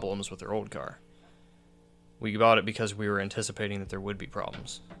problems with her old car. We bought it because we were anticipating that there would be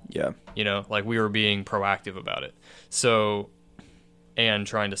problems. Yeah. Like we were being proactive about it. So... and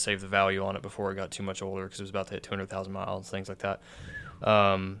trying to save the value on it before it got too much older because it was about to hit 200,000 miles, things like that.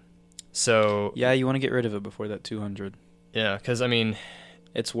 So yeah, you want to get rid of it before that 200. Yeah, because I mean,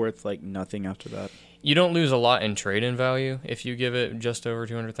 it's worth like nothing after that. You don't lose a lot in trade-in value if you give it just over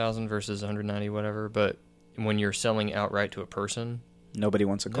 200,000 versus 190, whatever. But when you're selling outright to a person, nobody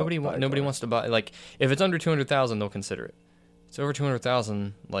wants a car. Nobody wants to buy. Like if it's under 200,000, they'll consider it. If it's over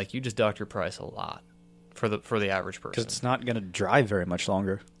 200,000, like you just dock your price a lot. For the average person. Because it's not going to drive very much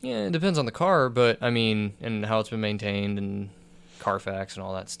longer. Yeah, it depends on the car, but I mean, and how it's been maintained and Carfax and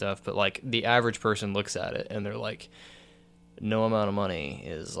all that stuff. But like the average person looks at it and they're like, no amount of money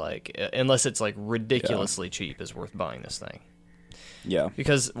is like, unless it's like ridiculously cheap, is worth buying this thing. Yeah.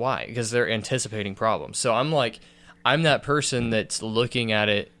 Because why? Because they're anticipating problems. So I'm that person that's looking at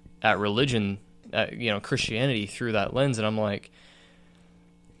it, at religion, Christianity through that lens, and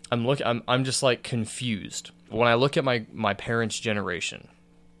I'm just like confused. When I look at my parents' generation,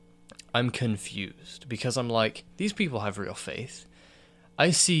 I'm confused because I'm like, these people have real faith. I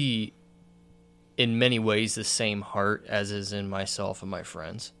see in many ways the same heart as is in myself and my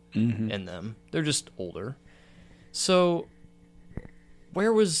friends and them. They're just older. So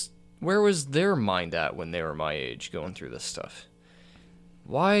where was their mind at when they were my age going through this stuff?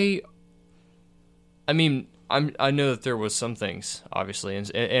 Why? I mean, I know that there was some things, obviously,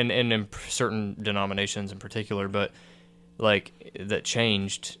 and in certain denominations in particular, but like that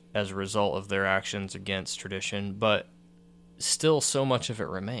changed as a result of their actions against tradition, but still so much of it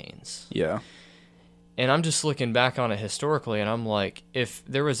remains. Yeah. And I'm just looking back on it historically, and I'm like, if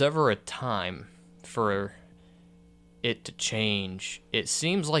there was ever a time for it to change, it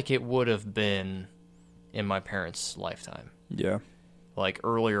seems like it would have been in my parents' lifetime. Yeah. Like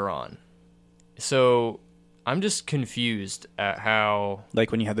earlier on. So I'm just confused at how...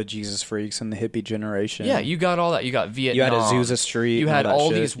 Like when you had the Jesus freaks and the hippie generation. Yeah, you got all that. You got Vietnam. You had Azusa Street. You had all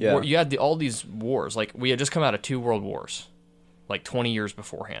these yeah. you had all these wars. Like, we had just come out of 2 world wars, like 20 years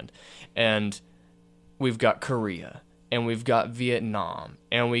beforehand. And we've got Korea, and we've got Vietnam,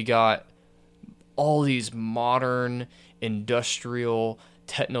 and we got all these modern industrial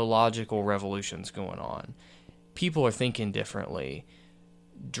technological revolutions going on. People are thinking differently.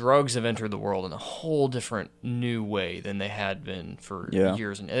 Drugs have entered the world in a whole different new way than they had been for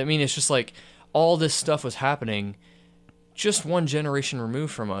years. And I mean, it's just like all this stuff was happening just one generation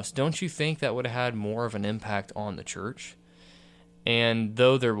removed from us. Don't you think that would have had more of an impact on the church? And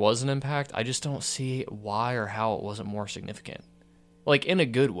though there was an impact, I just don't see why or how it wasn't more significant. Like, in a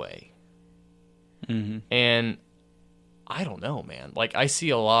good way. Mm-hmm. And I don't know, man. Like, I see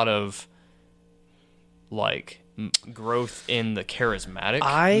a lot of, like, growth in the charismatic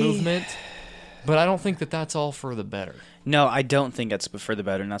movement, but I don't think that that's all for the better. No, I don't think it's for the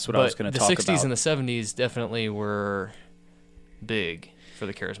better, and that's what I was going to talk about. The 60s and the 70s definitely were big for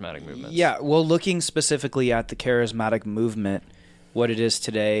the charismatic movement. Yeah, well, looking specifically at the charismatic movement, what it is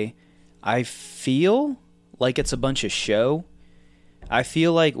today, I feel like it's a bunch of show. I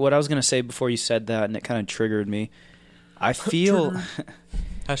feel like what I was going to say before you said that, and it kind of triggered me. I feel...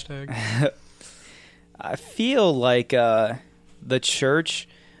 Hashtag. I feel like the church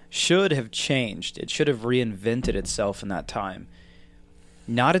should have changed. It should have reinvented itself in that time.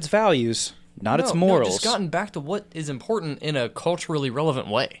 Not its values, not its morals. No, just gotten back to what is important in a culturally relevant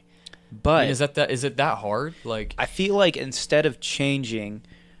way. But I mean, is it that hard? Like, I feel like instead of changing,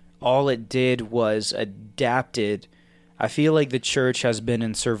 all it did was adapted. I feel like the church has been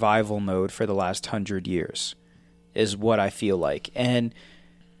in survival mode for the last 100 years, is what I feel like. And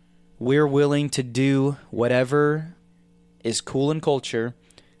we're willing to do whatever is cool in culture,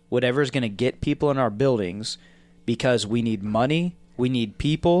 whatever is going to get people in our buildings, because we need money, we need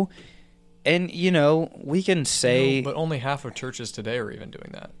people, and, we can say... but only half of churches today are even doing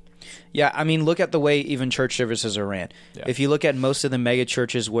that. Yeah, I mean, look at the way even church services are ran. Yeah. If you look at most of the mega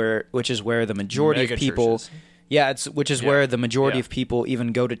churches, which is where the majority of people... Churches. Yeah, where the majority of people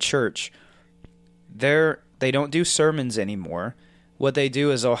even go to church, they don't do sermons anymore. What they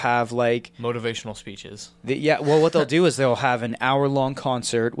do is they'll have, like... motivational speeches. What they'll do is they'll have an hour-long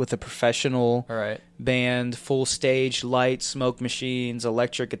concert with a professional band, full stage, lights, smoke machines,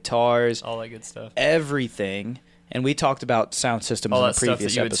 electric guitars. All that good stuff. Everything. And we talked about sound systems in a previous episode. All that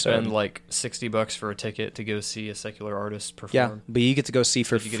stuff that you would spend, like, $60 for a ticket to go see a secular artist perform. Yeah, but you get to go see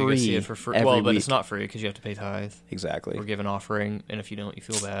for free. You get to go see it for free. Well, but it's not free because you have to pay tithe. Exactly. Or give an offering, and if you don't, you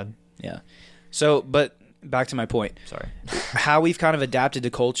feel bad. Yeah. So, but... back to my point. Sorry. How we've kind of adapted to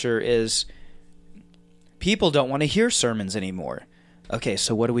culture is people don't want to hear sermons anymore. Okay,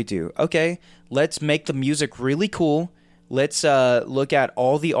 so what do we do? Okay, let's make the music really cool. Let's look at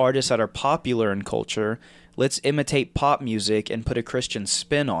all the artists that are popular in culture. Let's imitate pop music and put a Christian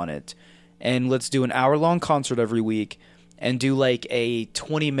spin on it. And let's do an hour-long concert every week and do like a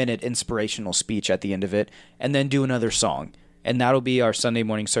 20-minute inspirational speech at the end of it, and then do another song. And that'll be our Sunday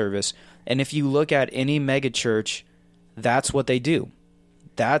morning service. And if you look at any mega church, that's what they do.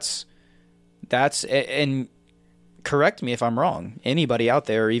 That's and correct me if I'm wrong. Anybody out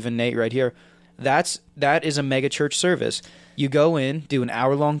there, or even Nate right here, that is a mega church service. You go in, do an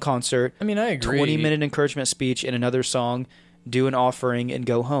hour-long concert. I mean, I agree. 20-minute encouragement speech and another song, do an offering, and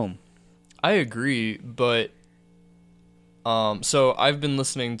go home. I agree, but so I've been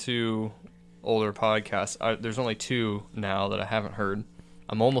listening to older podcasts. There's only 2 now that I haven't heard.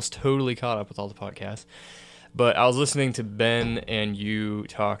 I'm almost totally caught up with all the podcasts. But I was listening to Ben and you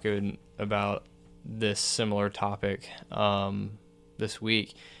talking about this similar topic this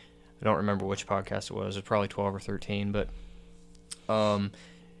week. I don't remember which podcast it was. It was probably 12 or 13. But,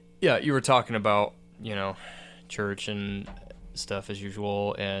 yeah, you were talking about, church and stuff as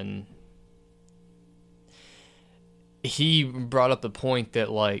usual. And he brought up the point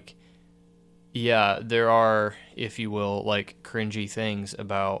that, like, yeah, there are, if you will, like, cringy things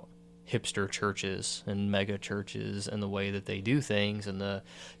about hipster churches and mega churches and the way that they do things and the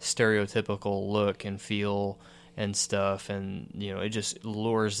stereotypical look and feel and stuff. And, it just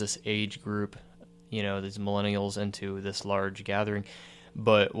lures this age group, these millennials into this large gathering.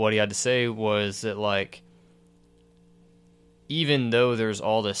 But what he had to say was that, like, even though there's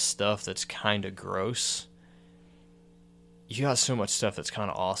all this stuff that's kind of gross, you got so much stuff that's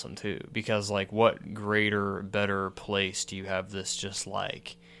kind of awesome too, because, like, what greater, better place do you have this just,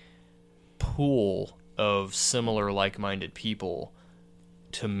 like, pool of similar like-minded people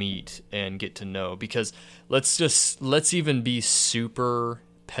to meet and get to know? Because let's even be super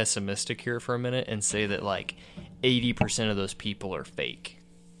pessimistic here for a minute and say that, like, 80% of those people are fake.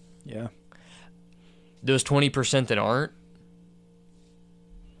 Yeah. Those 20% that aren't,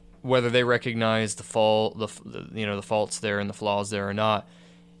 whether they recognize the faults there and the flaws there or not,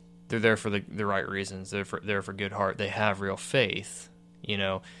 they're there for the right reasons. They're there for good heart. They have real faith.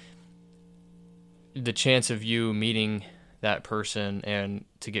 The chance of you meeting that person and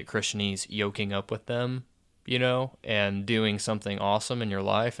to get Christianese, yoking up with them, and doing something awesome in your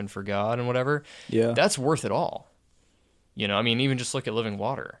life and for God and whatever, that's worth it all. I mean, even just look at Living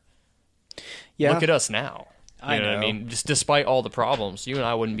Water. Yeah. Look at us now. You know what I mean? Just despite all the problems, you and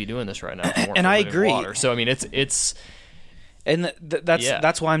I wouldn't be doing this right now if it weren't and for I Living agree. Water. So I mean, it's and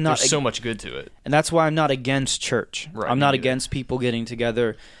that's why I'm not. There's so much good to it, and that's why I'm not against church. Right, I'm not against people getting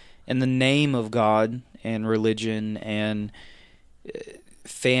together in the name of God and religion and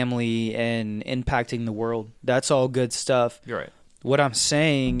family and impacting the world. That's all good stuff. You're right. What I'm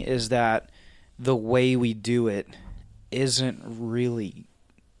saying is that the way we do it isn't really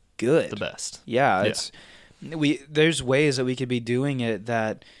good. The best. Yeah. There's ways that we could be doing it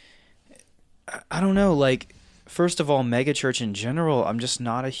that, I don't know, like, first of all, megachurch in general, I'm just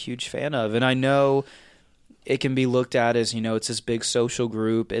not a huge fan of. And I know it can be looked at as, it's this big social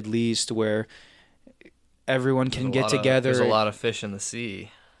group, at least, where everyone can get together. There's a lot of fish in the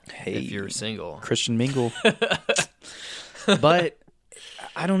sea, hey, if you're single. Christian mingle. But,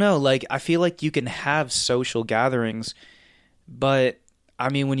 I don't know, like, I feel like you can have social gatherings, but I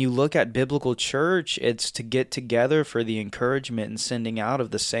mean, when you look at biblical church, it's to get together for the encouragement and sending out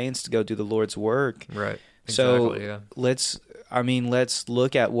of the saints to go do the Lord's work. Right. So exactly, yeah. let's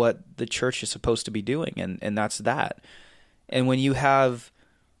look at what the church is supposed to be doing, and that's that. And when you have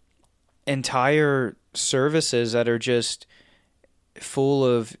entire services that are just full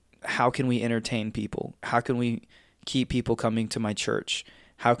of how can we entertain people? How can we keep people coming to my church?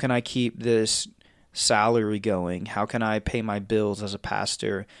 How can I keep this salary going? How can I pay my bills as a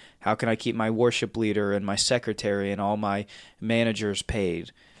pastor? How can I keep my worship leader and my secretary and all my managers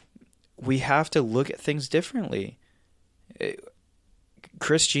paid? We have to look at things differently.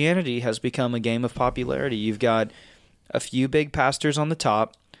 Christianity has become a game of popularity. You've got a few big pastors on the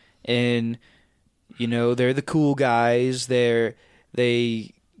top, and they're the cool guys. They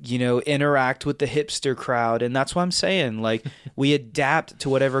interact with the hipster crowd, and that's what I'm saying. Like, we adapt to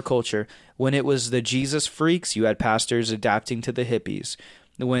whatever culture. When it was the Jesus freaks, you had pastors adapting to the hippies.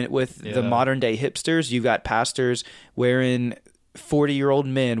 The modern day hipsters, you got pastors wearing 40-year-old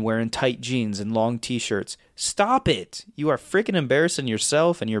men wearing tight jeans and long t-shirts. Stop it. You are freaking embarrassing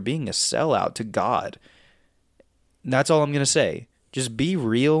yourself, and you're being a sellout to God. And that's all I'm going to say. Just be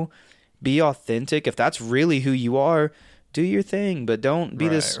real, be authentic. If that's really who you are, do your thing, but don't be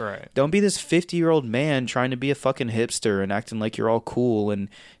this 50-year-old man trying to be a fucking hipster and acting like you're all cool and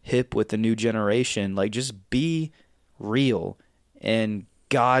hip with the new generation. Like, just be real, and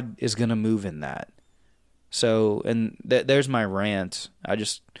God is going to move in that. So, and there's my rant. I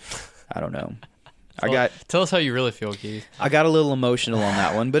don't know. Tell us how you really feel, Keith. I got a little emotional on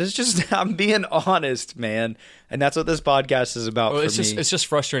that one, but it's just, I'm being honest, man. And that's what this podcast is about for me. It's just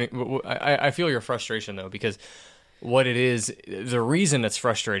frustrating. I feel your frustration, though, because what it is, the reason it's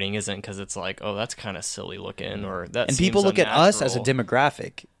frustrating isn't because it's like, oh, that's kind of silly looking, or that. And people look at us as a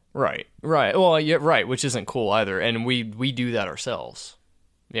demographic. Right. Well, yeah, right, which isn't cool either. And we do that ourselves.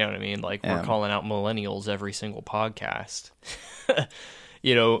 You know what I mean? Like, we're calling out millennials every single podcast.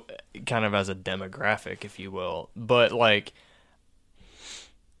 Kind of as a demographic, if you will. But, like,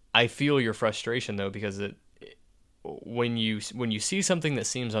 I feel your frustration though, because when you see something that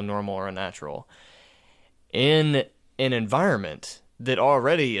seems unnormal or unnatural in an environment that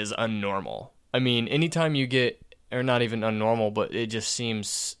already is unnormal. I mean, anytime you get, or not even unnormal, but it just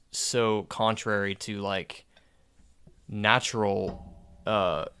seems so contrary to like natural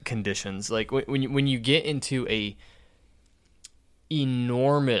conditions. Like when you get into a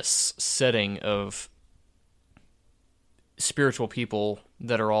enormous setting of spiritual people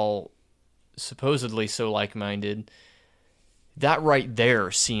that are all supposedly so like-minded, that right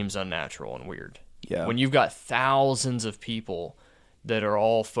there seems unnatural and weird. Yeah. When you've got thousands of people that are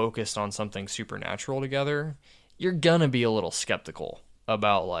all focused on something supernatural together, you're gonna be a little skeptical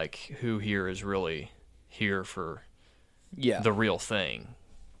about like who here is really here for the real thing.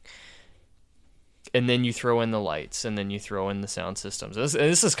 And then you throw in the lights, and then you throw in the sound systems.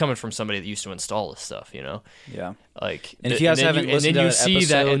 This is coming from somebody that used to install this stuff, you know. Yeah. Like, and if you guys haven't listened to that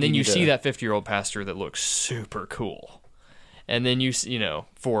episode, and then you see that 50-year-old pastor that looks super cool, and then you know,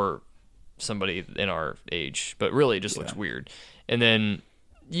 for somebody in our age, but really it just looks weird. And then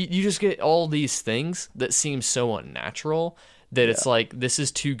you just get all these things that seem so unnatural that it's like, this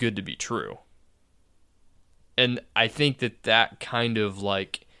is too good to be true. And I think that kind of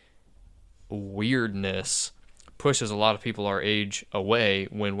like weirdness pushes a lot of people our age away,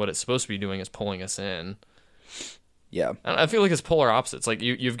 when what it's supposed to be doing is pulling us in. Yeah. I feel like it's polar opposites. Like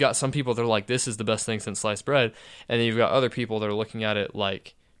you've got some people that are like, this is the best thing since sliced bread, and then you've got other people that are looking at it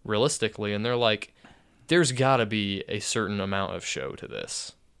like realistically, and they're like, there's got to be a certain amount of show to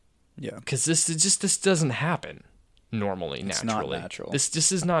this. Yeah. Because this doesn't happen normally, it's naturally. Not natural.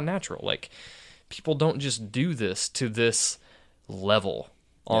 This is not natural. Like, people don't just do this to this level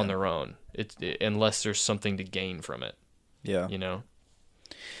on their own. Unless there's something to gain from it. Yeah. You know?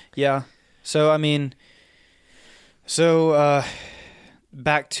 Yeah. So, I mean,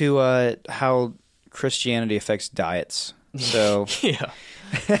 back to how Christianity affects diets. So yeah.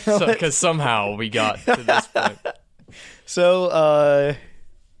 Because somehow we got to this point. So,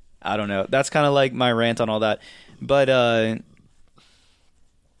 I don't know. That's kind of like my rant on all that. But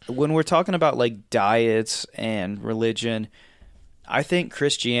when we're talking about like diets and religion, I think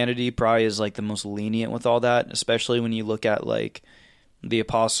Christianity probably is like the most lenient with all that, especially when you look at like the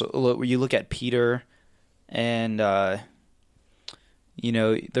apostle, you look at Peter and, you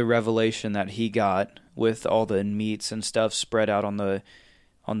know, the revelation that he got with all the meats and stuff spread out on the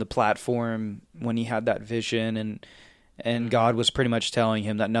platform when he had that vision, and God was pretty much telling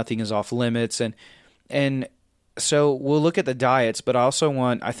him that nothing is off limits. And so we'll look at the diets, but I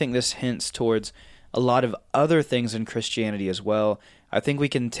think this hints towards a lot of other things in Christianity as well. I think we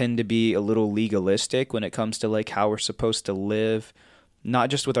can tend to be a little legalistic when it comes to like how we're supposed to live, not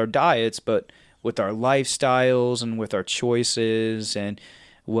just with our diets, but with our lifestyles and with our choices and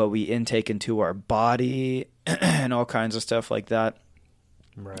what we intake into our body and all kinds of stuff like that.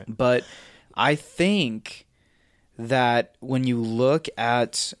 Right. But I think that when you look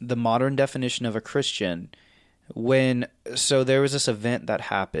at the modern definition of a Christian, so there was this event that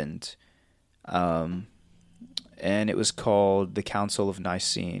happened, and it was called the Council of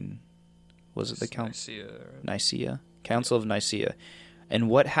Nicene. Was it the Nicaea? Right? Nicaea? Council of Nicaea. And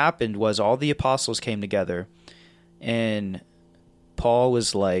what happened was all the apostles came together, and Paul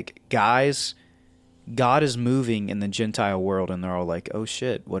was like, guys, God is moving in the Gentile world. And they're all like, oh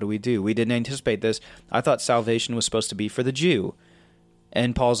shit, what do? We didn't anticipate this. I thought salvation was supposed to be for the Jew.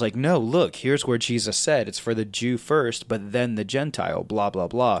 And Paul's like, no, look, here's where Jesus said it's for the Jew first, but then the Gentile, blah, blah,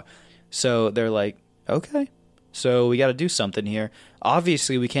 blah. So they're like, okay, so we got to do something here.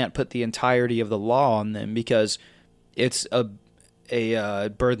 Obviously, we can't put the entirety of the law on them because it's a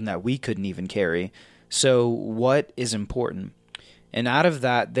burden that we couldn't even carry. So what is important? And out of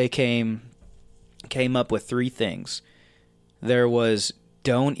that, they came up with three things. There was,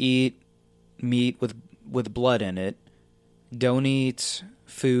 don't eat meat with blood in it, don't eat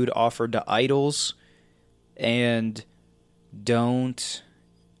food offered to idols, and don't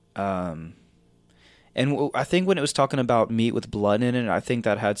and I think when it was talking about meat with blood in it, I think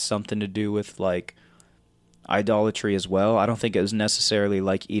that had something to do with like idolatry as well. I don't think it was necessarily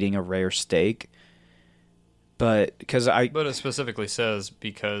like eating a rare steak, but it specifically says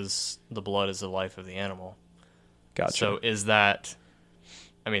because the blood is the life of the animal. Gotcha. So is that?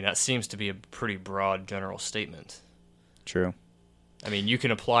 I mean, that seems to be a pretty broad general statement. True. I mean, you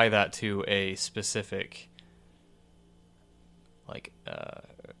can apply that to a specific, like,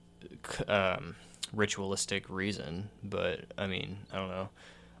 ritualistic reason, but I mean, I don't know.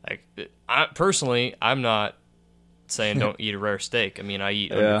 Like, I'm not saying don't eat a rare steak. I mean, I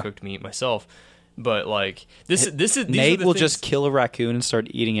eat undercooked meat myself, But like this is these Nate are the will things, just kill a raccoon and start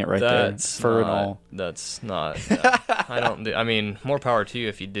eating it right there, fur and all. That's not. Yeah. I don't. I mean, more power to you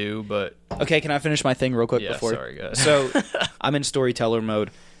if you do. But Okay, can I finish my thing real quick yeah, before? sorry guys. So I'm in storyteller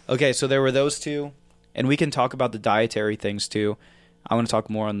mode. Okay, so there were those two, and we can talk about the dietary things too. I want to talk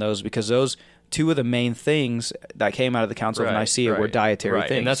more on those because those two of the main things that came out of the Council of Nicaea were dietary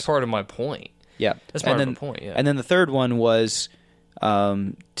things, and that's part of my point. Yeah, That's part of the point. Yeah, and then the third one was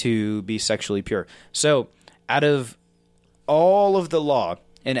to be sexually pure. So out of all of the law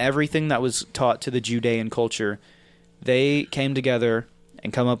and everything that was taught to the Judean culture, they came together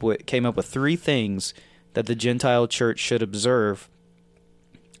and came up with three things that the Gentile church should observe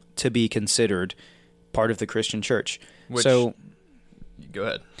to be considered part of the Christian church. Go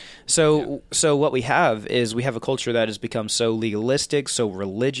ahead. So what we have is we have a culture that has become so legalistic, so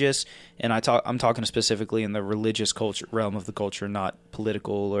religious, and I'm talking specifically in the religious culture realm of the culture, not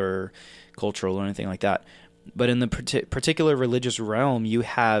political or cultural or anything like that. But in the particular religious realm, we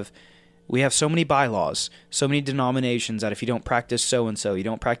have so many bylaws, so many denominations that if you don't practice so-and-so, you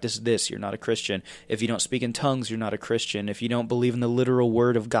don't practice this, you're not a Christian. If you don't speak in tongues, you're not a Christian. If you don't believe in the literal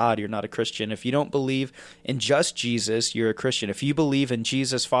word of God, you're not a Christian. If you don't believe in just Jesus, you're a Christian. If you believe in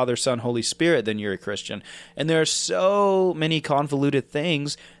Jesus, Father, Son, Holy Spirit, then you're a Christian. And there are so many convoluted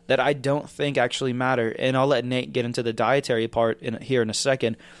things that I don't think actually matter. And I'll let Nate get into the dietary part here in a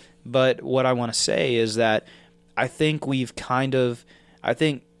second. But what I want to say is that I think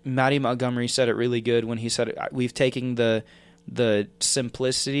Matty Montgomery said it really good when he said we've taken the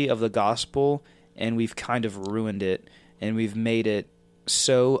simplicity of the gospel and we've kind of ruined it, and we've made it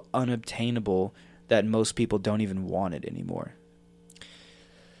so unobtainable that most people don't even want it anymore.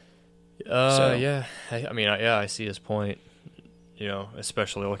 Yeah. I see his point. You know,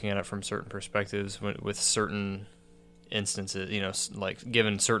 especially looking at it from certain perspectives with certain instances, you know, like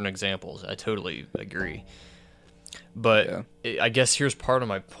given certain examples. I totally agree. But I guess here's part of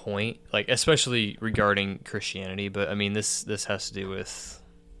my point, like especially regarding Christianity. But I mean, this has to do with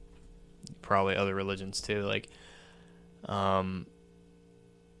probably other religions too. Like, man,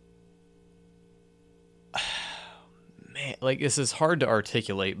 like this is hard to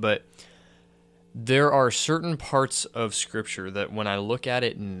articulate, but there are certain parts of Scripture that when I look at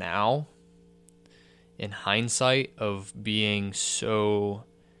it now, in hindsight of being so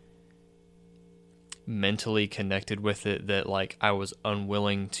mentally connected with it that like I was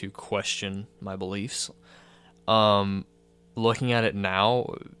unwilling to question my beliefs. Looking at it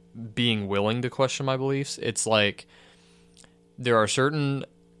now, being willing to question my beliefs, it's like there are certain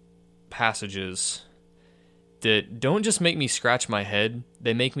passages that don't just make me scratch my head,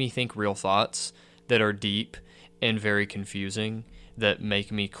 they make me think real thoughts that are deep and very confusing that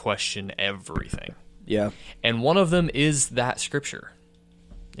make me question everything. Yeah. And one of them is that scripture.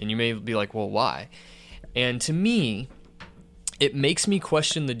 And you may be like, well, why? And to me, it makes me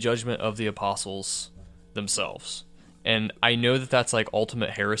question the judgment of the apostles themselves. And I know that that's like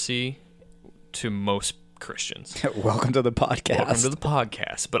ultimate heresy to most Christians. Welcome to the podcast. Welcome to the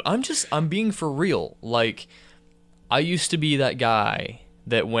podcast. But I'm being for real. Like, I used to be that guy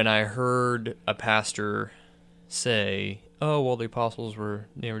that when I heard a pastor say, oh, well, the apostles were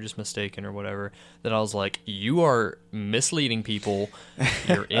just mistaken or whatever, that I was like, you are misleading people.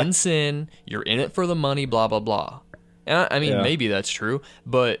 You're in sin. You're in it for the money, blah, blah, blah. And I mean, maybe that's true,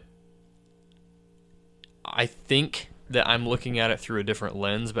 but I think that I'm looking at it through a different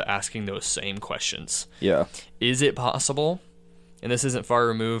lens, but asking those same questions. Yeah. Is it possible? And this isn't far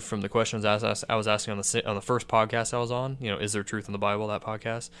removed from the questions I was asking on the first podcast I was on. You know, is there truth in the Bible? That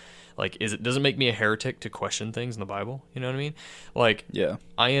podcast. Like, does it make me a heretic to question things in the Bible? You know what I mean? Like, yeah.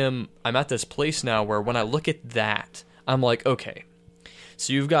 I'm at this place now where when I look at that, I'm like, okay,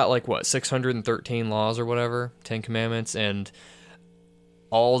 so you've got like what 613 laws or whatever, 10 commandments, and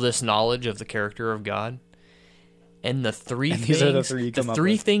all this knowledge of the character of God, and the three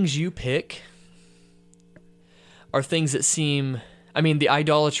things you pick are things that seem. I mean, the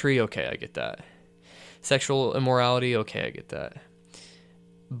idolatry, okay, I get that. Sexual immorality, okay, I get that.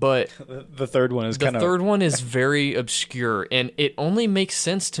 But the third one is very obscure, and it only makes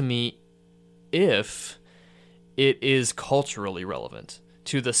sense to me if it is culturally relevant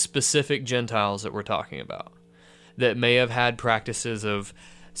to the specific Gentiles that we're talking about, that may have had practices of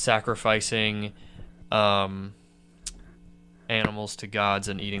sacrificing animals to gods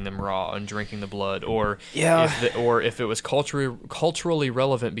and eating them raw and drinking the blood, or if it was culturally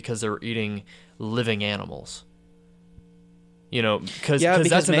relevant because they were eating living animals. You know, because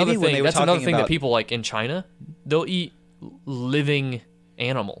that's another thing. That's another thing that people like in China, they'll eat living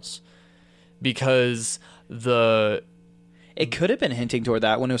animals because it It could have been hinting toward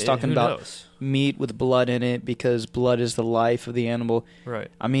that when it was talking who about knows? meat with blood in it because blood is the life of the animal. Right.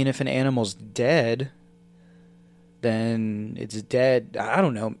 I mean, if an animal's dead, then it's dead. I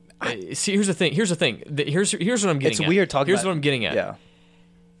don't know. See, here's the thing. Here's what I'm getting at. It's weird talking Here's about- what I'm getting at. Yeah.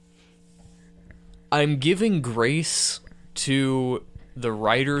 I'm giving grace to the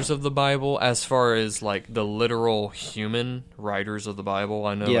writers of the Bible as far as like the literal human writers of the Bible.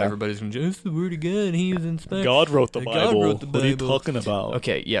 I know Yeah. everybody's going to it's the word of God. He was inspired. God wrote the God Bible. wrote the What are you Bible. talking about?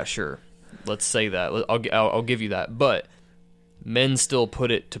 Okay, yeah, sure. Let's say that. I'll give you that. But men still put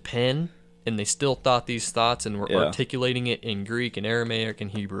it to pen, and they still thought these thoughts and were Yeah. articulating it in Greek and Aramaic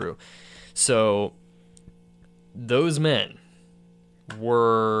and Hebrew. So those men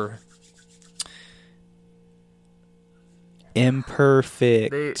were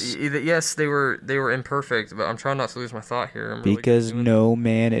Imperfect. yes, they were imperfect, but I'm trying not to lose my thought here. I'm really Because doing- no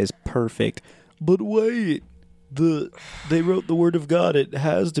man is perfect. But wait, they wrote the word of God. It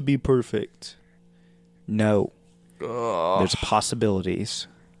has to be perfect. No, there's possibilities,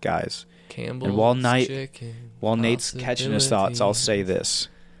 guys. Campbell's And while chicken, While Nate's catching his thoughts, I'll say this.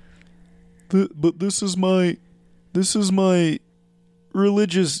 But this is my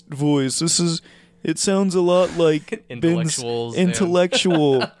religious voice. It sounds a lot like Intellectuals Ben's and-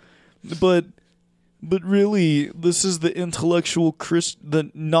 intellectual, but really, this is the intellectual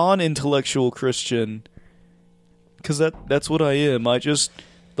the non-intellectual Christian. Because that's what I am.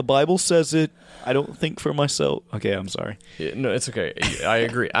 The Bible says it. I don't think for myself. Okay, I'm sorry. Yeah, no, it's okay. I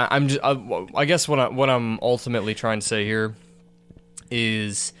agree. I guess what I'm ultimately trying to say here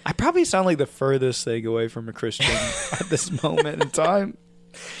is I probably sound like the furthest thing away from a Christian at this moment in time.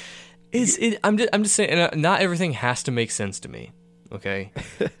 I'm just saying not everything has to make sense to me, okay?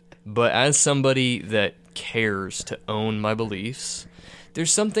 But as somebody that cares to own my beliefs,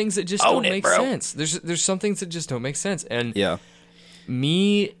 there's some things that just don't make sense. There's some things that just don't make sense, and Yeah.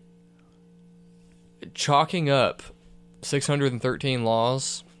 me chalking up 613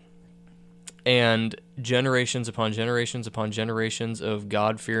 laws and generations upon generations upon generations of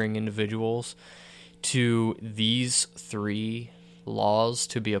God-fearing individuals to these 3 laws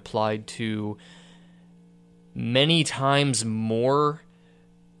to be applied to many times more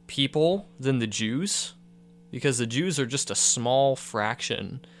people than the Jews, because the Jews are just a small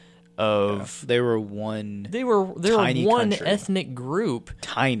fraction of They were one they were tiny one country. ethnic group,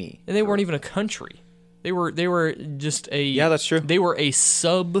 tiny. and they weren't even a country. They were just a Yeah, that's true. They were a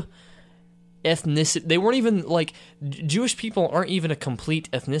sub ethnicity. They weren't even like Jewish people aren't even a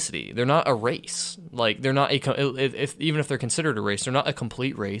complete ethnicity. They're not a race. Like they're not even if they're considered a race, they're not a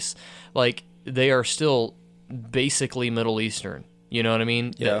complete race. Like they are still basically Middle Eastern. You know what I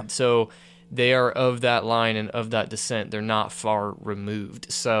mean? Yeah. So they are of that line and of that descent. They're not far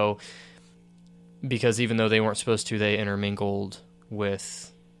removed. So because even though they weren't supposed to, they intermingled with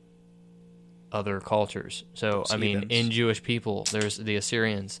other cultures. So, I mean, Heathens. in Jewish people, there's the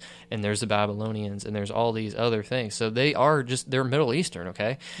Assyrians, and there's the Babylonians, and there's all these other things. So they're Middle Eastern,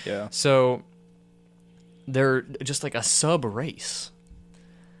 okay? Yeah. So they're just like a sub-race.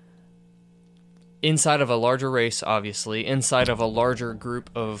 Inside of a larger race, obviously, inside of a larger group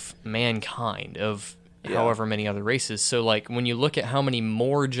of mankind, of however many other races. So, like, when you look at how many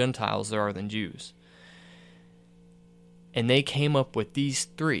more Gentiles there are than Jews, and they came up with these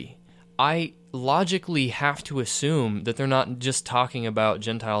 3, I logically have to assume that they're not just talking about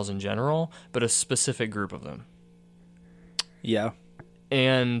Gentiles in general, but a specific group of them. Yeah.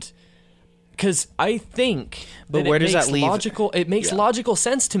 And because I think But that where it does makes that leave- logical, it makes Yeah. logical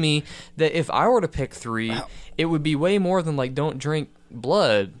sense to me that if I were to pick 3, it would be way more than like don't drink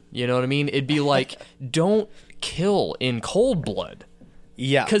blood. You know what I mean? It'd be like don't kill in cold blood,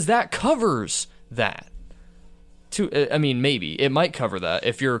 Yeah. because that covers that. I mean, maybe it might cover that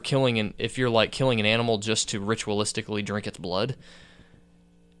if you're killing an animal just to ritualistically drink its blood.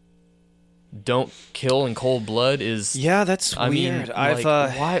 Don't kill in cold blood is Yeah, that's I weird. mean, I've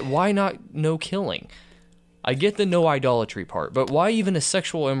like, why not no killing? I get the no idolatry part, but why even a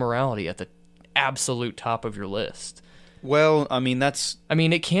sexual immorality at the absolute top of your list? well, I mean that's I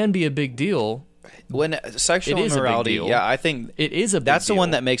mean, it can be a big deal. when sexual It is a big immorality. deal. Yeah, I think It is a big that's the deal.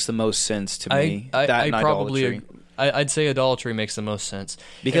 one that makes the most sense to me. I that and probably idolatry. I'd say idolatry makes the most sense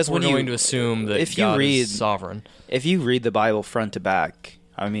Because if we're when you- going to assume that if you God read- is sovereign. If you read the Bible front to back,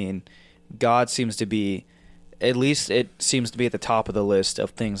 I mean, God seems to be, at least it seems to be at the top of the list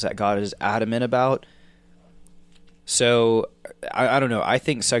of things that God is adamant about. So I don't know. I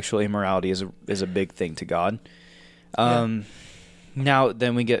think sexual immorality is a big thing to God. Now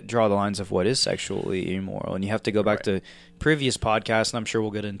then we draw the lines of what is sexually immoral, and you have to go back to previous podcasts, and I'm sure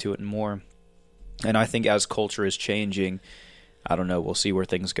we'll get into it more. And I think as culture is changing, I don't know. We'll see where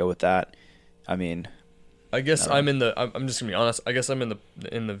things go with that. I mean, I guess I'm just gonna be honest. I guess I'm in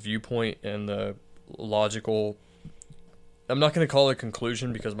the viewpoint and the logical. I'm not gonna call it a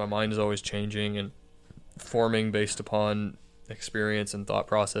conclusion because my mind is always changing and forming based upon experience and thought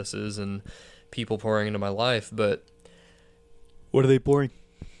processes and people pouring into my life. But what are they pouring?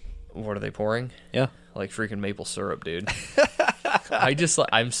 What are they pouring? Yeah, like freaking maple syrup, dude.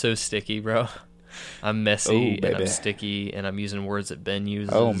 I'm so sticky, bro. I'm messy and I'm sticky and I'm using words that Ben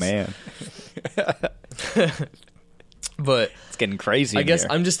uses. Oh man. But it's getting crazy. I guess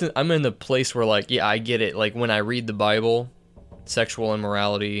I'm in the place where, like, yeah, I get it. Like, when I read the Bible, sexual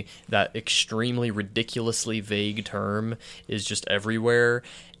immorality, that extremely ridiculously vague term is just everywhere,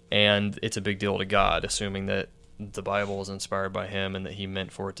 and it's a big deal to God, assuming that the Bible was inspired by him and that he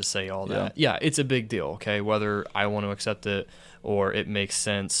meant for it to say all that. Yeah, it's a big deal, okay, whether I want to accept it or it makes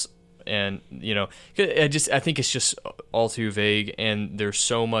sense. And, you know, I think it's just all too vague, and there's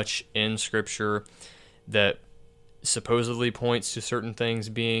so much in Scripture that supposedly points to certain things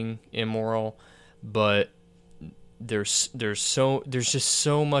being immoral, but there's just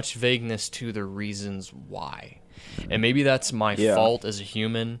so much vagueness to the reasons why. And maybe that's my fault as a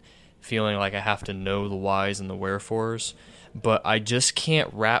human, feeling like I have to know the whys and the wherefores, but I just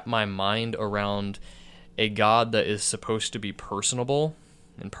can't wrap my mind around a God that is supposed to be personable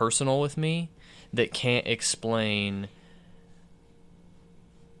and personal with me that can't explain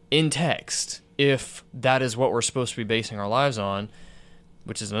in text if that is what we're supposed to be basing our lives on,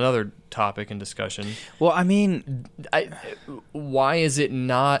 which is another topic and discussion. Well, I mean, why is it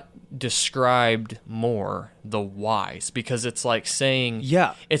not described more, the whys? Because it's like saying,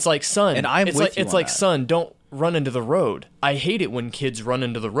 it's like, son, and I'm with you it's like, son, don't run into the road. I hate it when kids run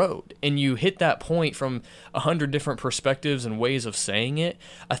into the road. And you hit that point from 100 different perspectives and ways of saying it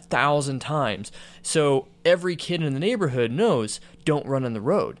 1,000 times. So every kid in the neighborhood knows, don't run in the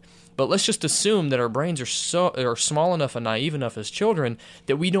road. But let's just assume that our brains are small enough and naive enough as children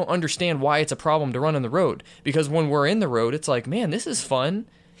that we don't understand why it's a problem to run in the road. Because when we're in the road, it's like, man, this is fun.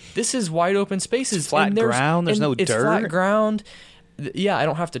 This is wide open spaces. It's flat ground. There's no dirt. It's flat ground. Yeah, I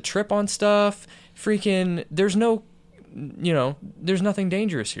don't have to trip on stuff. Freaking, there's no, there's nothing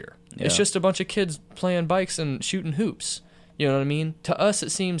dangerous here. Yeah. It's just a bunch of kids playing bikes and shooting hoops. You know what I mean? To us,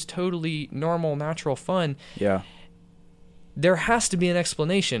 it seems totally normal, natural fun. Yeah. There has to be an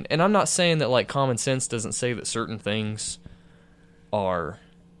explanation. And I'm not saying that, like, common sense doesn't say that certain things are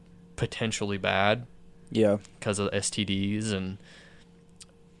potentially bad. Yeah. Because of STDs and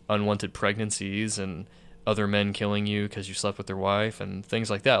unwanted pregnancies and other men killing you because you slept with their wife and things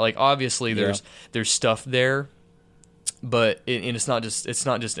like that. Like, obviously there's stuff there, but it's not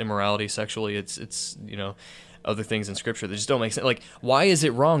just immorality sexually. It's other things in Scripture that just don't make sense. Like, why is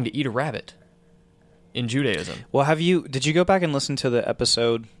it wrong to eat a rabbit in Judaism? Well, did you go back and listen to the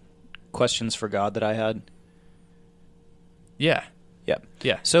episode Questions for God that I had? Yeah. Yep.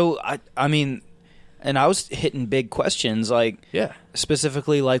 Yeah. So I mean, and I was hitting big questions, like,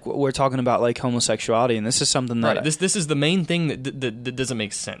 specifically, like, we're talking about, like, homosexuality, and this is something that... Right. This is the main thing that doesn't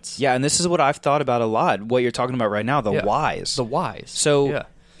make sense. Yeah, and this is what I've thought about a lot, what you're talking about right now, the whys. The whys. So,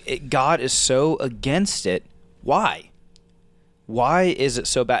 God is so against it. Why? Why is it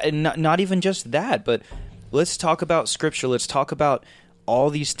so bad? And not even just that, but let's talk about Scripture. Let's talk about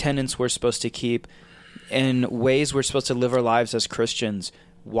all these tenets we're supposed to keep and ways we're supposed to live our lives as Christians.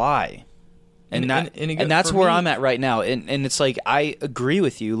 Why? And that's where I'm at right now. And it's like, I agree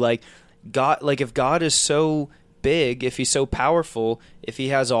with you. Like, God, like, if God is so big, if he's so powerful, if he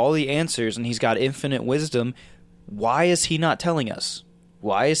has all the answers and he's got infinite wisdom, why is he not telling us?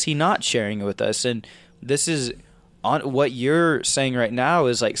 Why is he not sharing it with us? And this is on what you're saying right now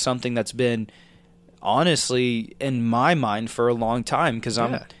is like something that's been honestly in my mind for a long time, because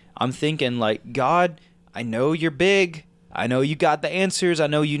I'm thinking, like, God, I know you're big. I know you got the answers. I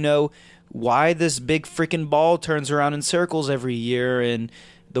know you know why this big freaking ball turns around in circles every year and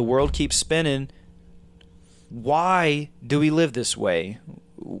the world keeps spinning. Why do we live this way?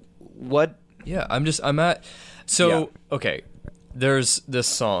 What? Yeah, okay, there's this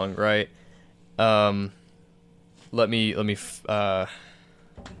song, right? Let me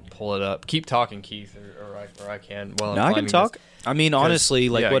pull it up. Keep talking, Keith, or I can. Well, no, I can talk. I mean, honestly,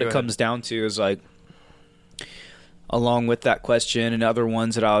 like, what it comes down to is, like, along with that question and other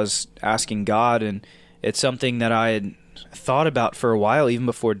ones that I was asking God, and it's something that I had thought about for a while, even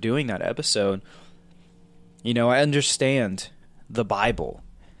before doing that episode. I understand the Bible,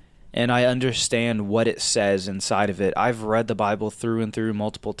 and I understand what it says inside of it. I've read the Bible through and through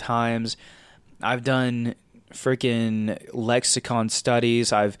multiple times. I've done freaking lexicon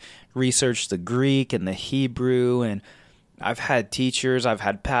studies. I've researched the Greek and the Hebrew, and I've had teachers, I've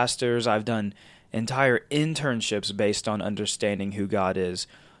had pastors, I've done entire internships based on understanding who God is.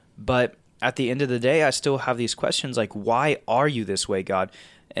 But at the end of the day, I still have these questions like, why are you this way, God?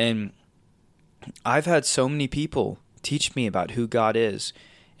 And I've had so many people teach me about who God is.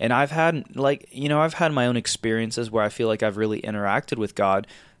 And I've had I've had my own experiences where I feel like I've really interacted with God.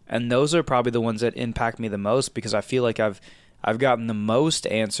 And those are probably the ones that impact me the most, because I feel like I've gotten the most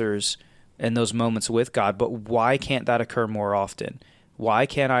answers in those moments with God. But why can't that occur more often? Why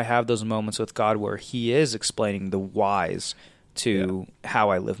can't I have those moments with God where He is explaining the whys to how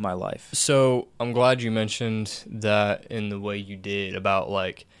I live my life? So I'm glad you mentioned that in the way you did, about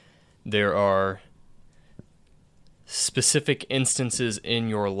like there are specific instances in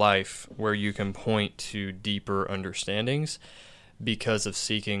your life where you can point to deeper understandings because of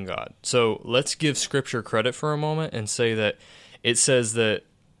seeking God. So let's give Scripture credit for a moment and say that it says that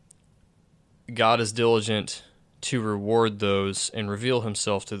God is diligent to reward those and reveal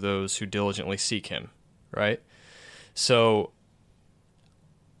Himself to those who diligently seek Him, right? So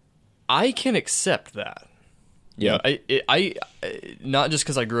I can accept that. Yeah. I not just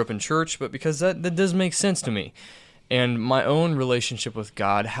because I grew up in church, but because that does make sense to me. And my own relationship with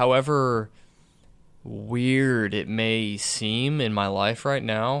God, however weird it may seem in my life right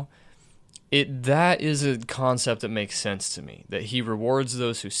now, that is a concept that makes sense to me, that He rewards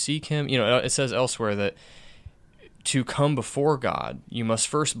those who seek Him. You know, it says elsewhere that to come before God, you must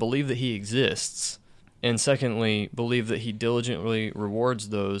first believe that He exists, and secondly, believe that He diligently rewards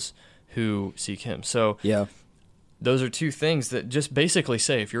those who seek Him. So Yeah. those are two things that just basically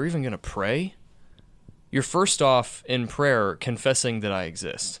say, if you're even going to pray, you're first off in prayer confessing that I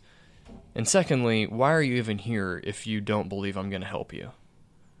exist. And secondly, why are you even here if you don't believe I'm going to help you?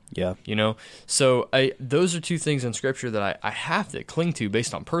 Yeah. You know? So those are two things in Scripture that I have to cling to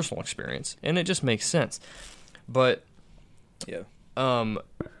based on personal experience, and it just makes sense. But Yeah. I'm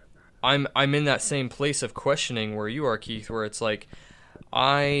in that same place of questioning where you are, Keith, where it's like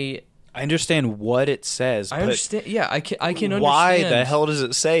I understand what it says. I understand. Yeah, I can understand. Why the hell does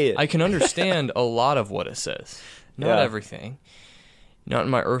it say it? I can understand a lot of what it says. Not Yeah. everything. Not in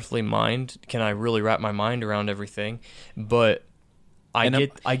my earthly mind can I really wrap my mind around everything, but I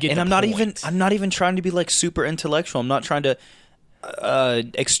get. And the I'm not even trying to be like super intellectual. I'm not trying to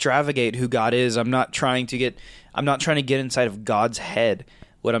extravagate who God is. I'm not trying to get inside of God's head.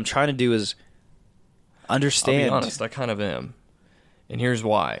 What I'm trying to do is understand. I'll be honest, I kind of am. And here's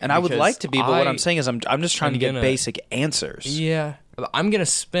why. And I would like to be, but what I'm saying is I'm just trying to get basic answers. Yeah. I'm going to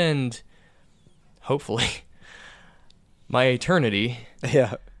spend, hopefully, my eternity,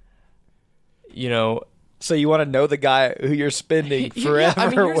 Yeah. you know. So you want to know the guy who you're spending forever I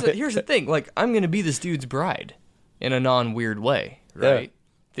mean, with. here's the thing. Like, I'm going to be this dude's bride in a non-weird way, right?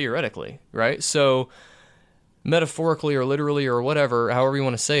 Yeah. Theoretically, right? So, metaphorically or literally or whatever, however you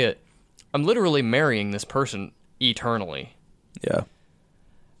want to say it, I'm literally marrying this person eternally. Yeah.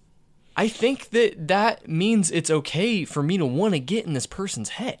 I think that means it's okay for me to want to get in this person's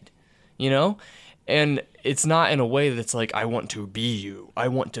head, you know? And it's not in a way that's like, I want to be you. I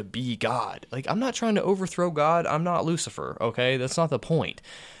want to be God. Like, I'm not trying to overthrow God. I'm not Lucifer, okay? That's not the point.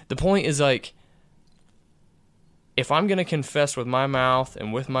 The point is, like, if I'm going to confess with my mouth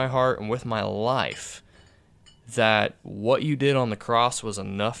and with my heart and with my life that what you did on the cross was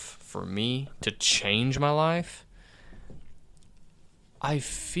enough for me to change my life, I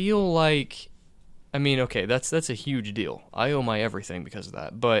feel like, I mean, okay, that's a huge deal. I owe my everything because of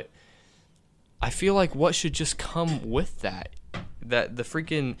that. But I feel like what should just come with that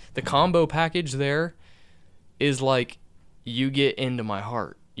the combo package there is like, you get into my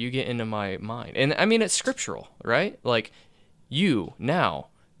heart, you get into my mind. And I mean, it's scriptural, right? Like, you now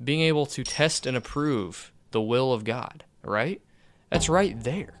being able to test and approve the will of God, right? That's right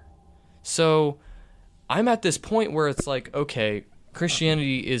there. So I'm at this point where it's like, okay,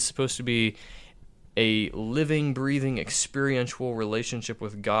 Christianity is supposed to be a living, breathing, experiential relationship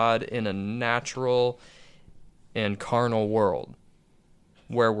with God in a natural and carnal world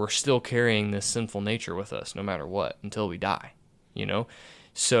where we're still carrying this sinful nature with us no matter what until we die, you know?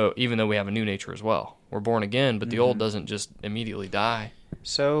 So even though we have a new nature as well, we're born again, but the old doesn't just immediately die.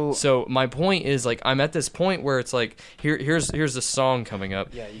 So my point is, like, I'm at this point where it's like, here's the song coming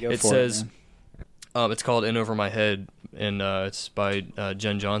up. Yeah, you go it for says, it, man. it's called "In Over My Head," and it's by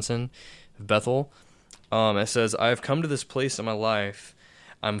Jen Johnson of Bethel. It says, "I have come to this place in my life.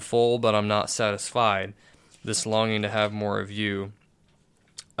 I'm full, but I'm not satisfied. This longing to have more of you.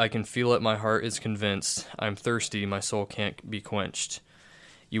 I can feel it. My heart is convinced. I'm thirsty. My soul can't be quenched.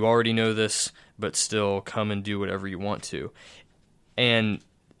 You already know this, but still come and do whatever you want to." And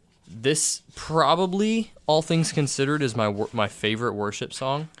this probably, all things considered, is my favorite worship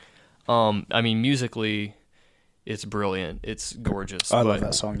song. I mean, musically, it's brilliant. It's gorgeous. I love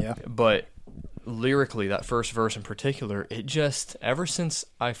that song, yeah. But lyrically, that first verse in particular, it just, ever since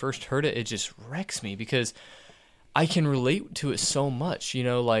I first heard it, it just wrecks me because I can relate to it so much. You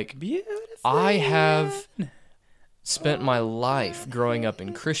know, like, I have spent my life growing up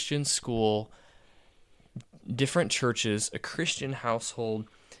in Christian school, different churches, a Christian household,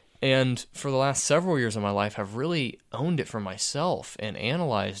 and for the last several years of my life, I've really owned it for myself and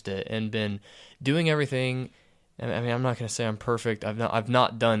analyzed it and been doing everything. I mean, I'm not going to say I'm perfect. I've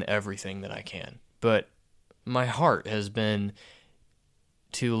not done everything that I can, but my heart has been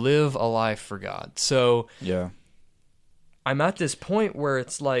to live a life for God. So yeah, I'm at this point where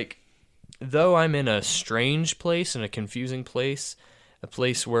it's like, though I'm in a strange place and a confusing place, a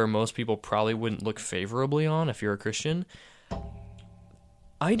place where most people probably wouldn't look favorably on if you're a Christian,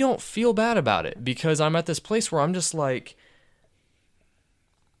 I don't feel bad about it because I'm at this place where I'm just like,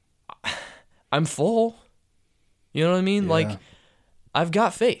 I'm full. You know what I mean? Yeah. Like, I've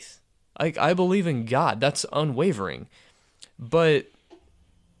got faith. Like, I believe in God. That's unwavering. But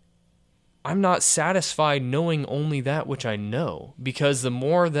I'm not satisfied knowing only that which I know, because the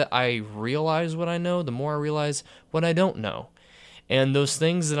more that I realize what I know, the more I realize what I don't know. And those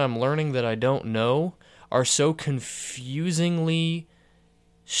things that I'm learning that I don't know are so confusingly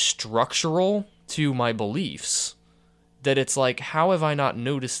structural to my beliefs that it's like, how have I not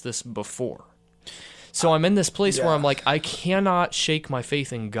noticed this before? So I'm in this place where I'm like, I cannot shake my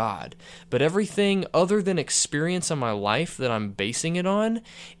faith in God, but everything other than experience in my life that I'm basing it on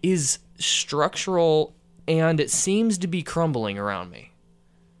is structural, and it seems to be crumbling around me.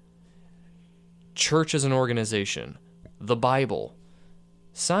 Church as an organization, the Bible,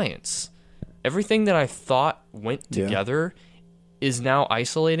 science, everything that I thought went together is now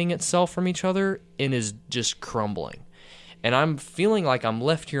isolating itself from each other and is just crumbling. And I'm feeling like I'm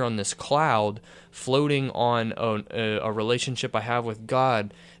left here on this cloud floating on a relationship I have with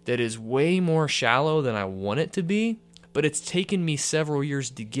God that is way more shallow than I want it to be, but it's taken me several years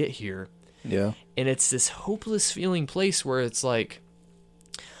to get here. Yeah. And it's this hopeless feeling place where it's like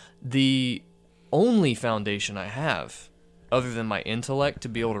the only foundation I have, other than my intellect to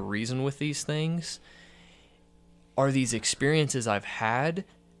be able to reason with these things, are these experiences I've had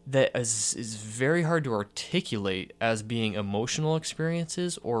that is very hard to articulate as being emotional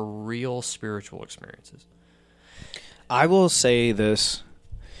experiences or real spiritual experiences. I will say this.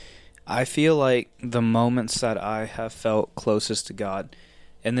 I feel like the moments that I have felt closest to God,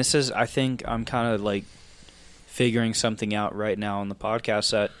 and this is, I think I'm kind of like figuring something out right now on the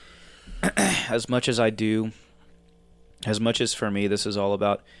podcast, that as much as I do, as much as for me, this is all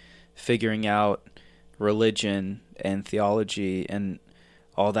about figuring out religion and theology and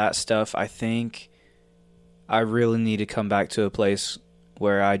all that stuff. I think I really need to come back to a place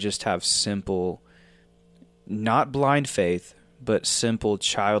where I just have simple, not blind faith, but simple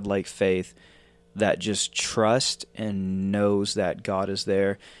childlike faith that just trusts and knows that God is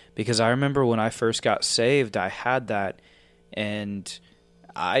there. Because I remember when I first got saved, I had that, and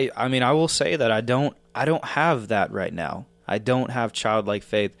I mean, I will say that I don't have that right now. I don't have childlike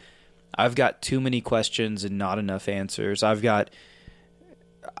faith. I've got too many questions and not enough answers. I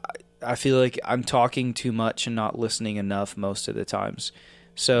feel like I'm talking too much and not listening enough most of the times.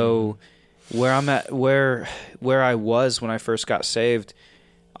 So where I'm at, where I was when I first got saved,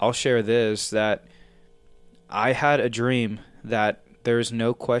 I'll share this, that I had a dream that there's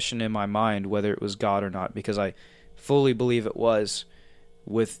no question in my mind whether it was God or not, because I fully believe it was,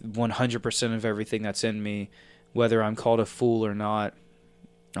 with 100% of everything that's in me. Whether I'm called a fool or not,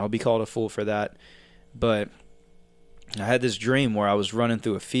 I'll be called a fool for that. But I had this dream where I was running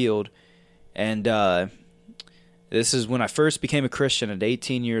through a field, and this is when I first became a Christian at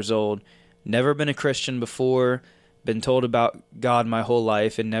 18 years old. Never been a Christian before, been told about God my whole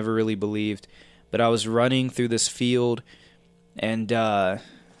life and never really believed. But I was running through this field, and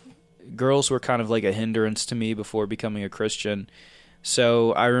girls were kind of like a hindrance to me before becoming a Christian.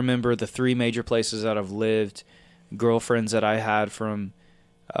 So I remember the 3 major places that I've lived, girlfriends that I had from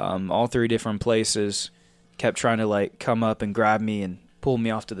all 3 different places kept trying to like come up and grab me and pull me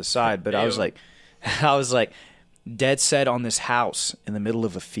off to the side. But I was like dead set on this house in the middle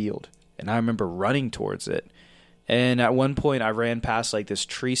of a field. And I remember running towards it. And at one point I ran past like this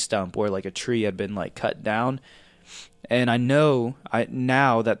tree stump where like a tree had been like cut down. And I know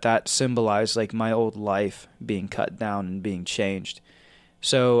now that symbolized like my old life being cut down and being changed.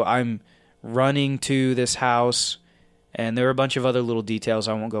 So I'm running to this house, and there are a bunch of other little details.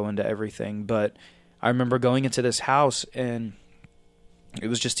 I won't go into everything, but I remember going into this house, and it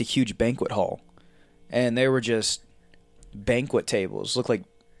was just a huge banquet hall, and they were just banquet tables, looked like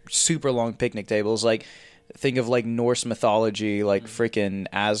super long picnic tables, like think of like Norse mythology, like freaking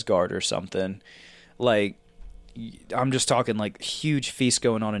Asgard or something. Like, I'm just talking like huge feast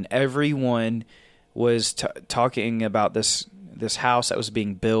going on, and everyone was talking about this house that was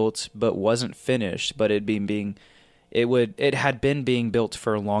being built but wasn't finished, but it had been being built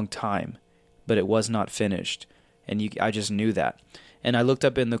for a long time, but it was not finished, and I just knew that. And I looked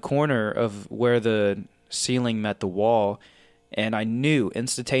up in the corner of where the ceiling met the wall, and I knew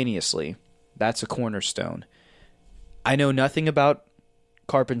instantaneously that's a cornerstone. I know nothing about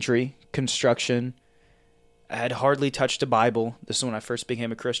carpentry, construction. I had hardly touched a Bible. This is when I first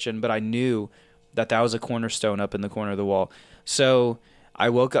became a Christian, but I knew that was a cornerstone up in the corner of the wall. So I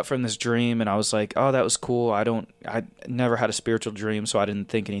woke up from this dream and I was like, oh, that was cool. I never had a spiritual dream, so I didn't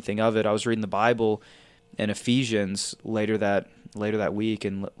think anything of it. I was reading the Bible in Ephesians later that week,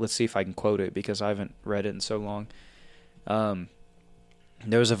 and let's see if I can quote it because I haven't read it in so long.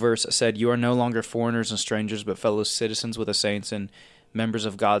 There was a verse that said, "You are no longer foreigners and strangers, but fellow citizens with the saints and members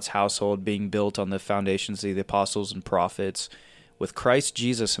of God's household, being built on the foundations of the apostles and prophets, with Christ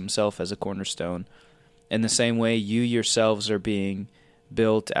Jesus himself as a cornerstone. In the same way, you yourselves are being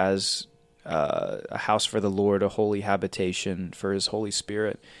built as a house for the Lord, a holy habitation for his Holy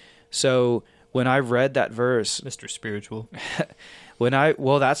Spirit." So when I read that verse, Mr. Spiritual,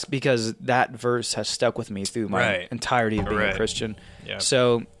 that's because that verse has stuck with me through my entirety of being a Christian. Yeah.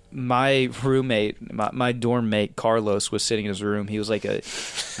 So my roommate, my dorm mate, Carlos, was sitting in his room. He was like a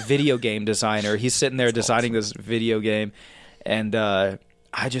video game designer. He's sitting there designing this video game. And I'm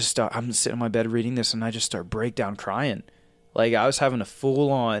sitting in my bed reading this, and I just start breakdown crying. Like, I was having a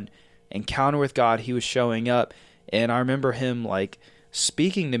full-on encounter with God. He was showing up. And I remember him, like,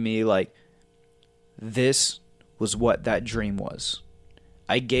 speaking to me, like, this was what that dream was.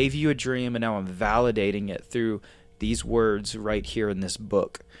 I gave you a dream, and now I'm validating it through these words right here in this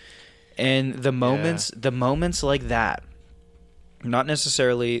book. And the moments like that, not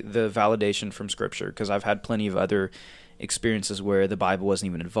necessarily the validation from Scripture, because I've had plenty of other experiences where the Bible wasn't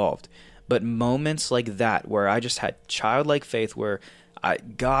even involved, but moments like that where I just had childlike faith, where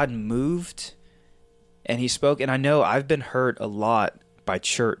God moved and he spoke. And I know I've been hurt a lot by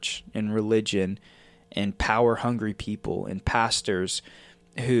church and religion and power hungry people and pastors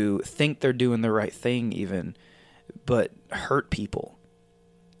who think they're doing the right thing even, but hurt people.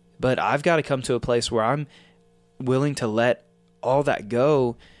 But I've got to come to a place where I'm willing to let all that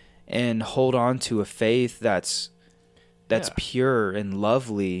go and hold on to a faith that's pure and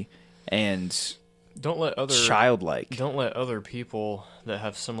lovely and childlike. Don't let other people that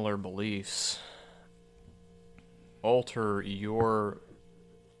have similar beliefs alter your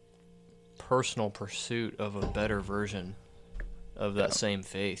personal pursuit of a better version of that same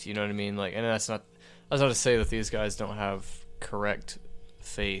faith. You know what I mean? Like, and that's not to say that these guys don't have correct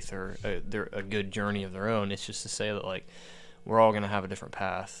faith or they're a good journey of their own. It's just to say that, like, we're all going to have a different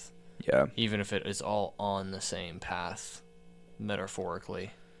path. Yeah. Even if it is all on the same path,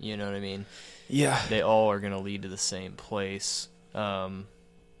 metaphorically. You know what I mean? Yeah. They all are going to lead to the same place.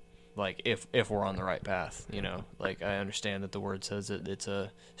 Like, if we're on the right path, you know. Like, I understand that the word says that it's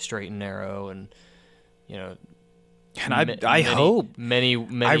a straight and narrow, and, you know. And I hope. Many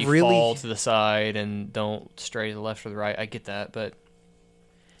fall to the side and don't stray to the left or the right. I get that, but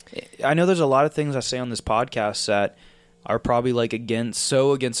I know there's a lot of things I say on this podcast that are probably like against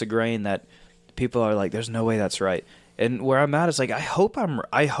the grain that people are like, there's no way that's right. And where I'm at is like, I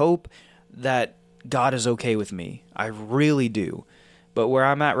hope that God is okay with me. I really do. But where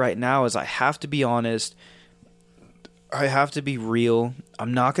I'm at right now is I have to be honest. I have to be real.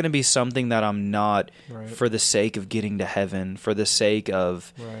 I'm not going to be something that I'm not for the sake of getting to heaven, for the sake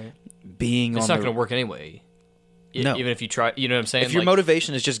of being It's not going to work anyway. No. Even if you try, you know what I'm saying? If your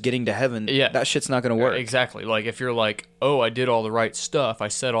motivation is just getting to heaven, that shit's not going to work. Exactly. Like, if you're like, oh, I did all the right stuff, I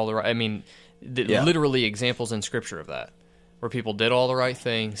said all the right... I mean, literally examples in Scripture of that, where people did all the right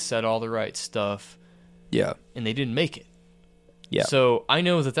things, said all the right stuff, and they didn't make it. Yeah. So I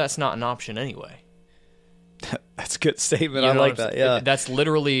know that that's not an option anyway. That's a good statement. I like that. Yeah. That's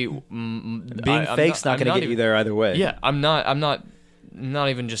literally... being fake's not going to get you there either way. Yeah. I'm not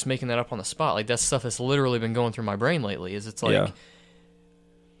even just making that up on the spot. Like, that stuff has literally been going through my brain lately. It's like,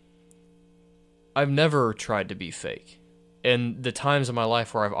 I've never tried to be fake. And the times in my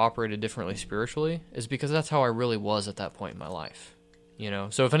life where I've operated differently spiritually is because that's how I really was at that point in my life. You know?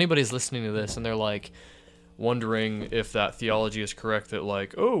 So if anybody's listening to this and they're like, wondering if that theology is correct, that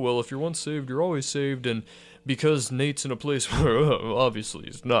like, oh, well, if you're once saved, you're always saved, and because Nate's in a place where obviously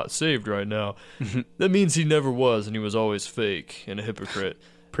he's not saved right now, that means he never was, and he was always fake and a hypocrite.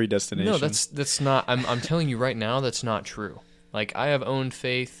 Predestination. No, that's not. I'm telling you right now, that's not true. Like, I have owned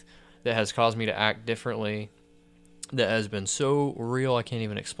faith that has caused me to act differently, that has been so real I can't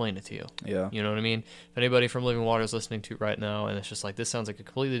even explain it to you. Yeah. You know what I mean? If anybody from Living Water is listening to right now and it's just like, this sounds like a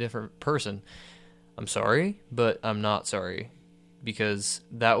completely different person, I'm sorry, but I'm not sorry, because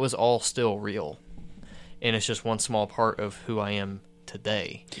that was all still real. And it's just one small part of who I am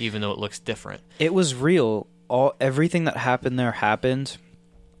today, even though it looks different. It was real. Everything that happened there happened,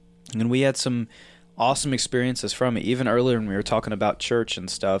 and we had some awesome experiences from it. Even earlier when we were talking about church and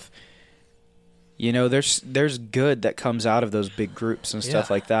stuff, you know, there's good that comes out of those big groups and stuff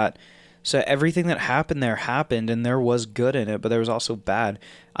like that. So everything that happened there happened, and there was good in it, but there was also bad.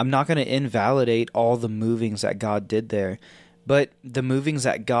 I'm not going to invalidate all the movings that God did there, but the movings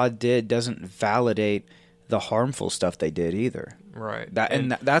that God did doesn't validate the harmful stuff they did either. Right.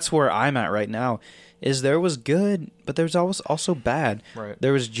 That's where I'm at right now, is there was good, but there's also bad. Right.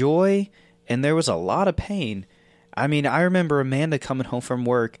 There was joy, and there was a lot of pain. I mean, I remember Amanda coming home from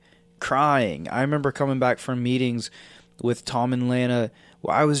work crying. I remember coming back from meetings with Tom and Lana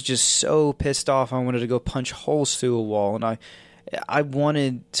where I was just so pissed off I wanted to go punch holes through a wall, and I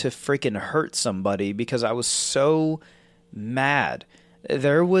wanted to freaking hurt somebody because I was so mad.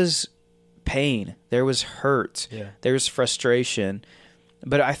 There was pain. There was hurt. Yeah. There was frustration.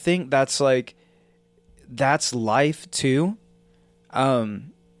 But I think that's life too.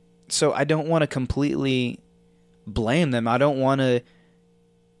 So I don't want to completely blame them. I don't want to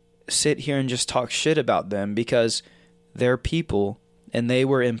sit here and just talk shit about them, because they're people and they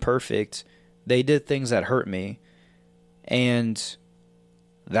were imperfect. They did things that hurt me, and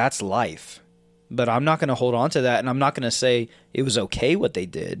that's life. But I'm not going to hold on to that, and I'm not going to say it was okay what they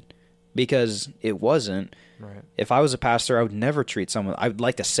did, because it wasn't. Right. If I was a pastor, I would never treat someone. I would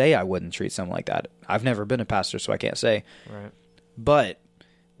like to say I wouldn't treat someone like that. I've never been a pastor, so I can't say. Right. But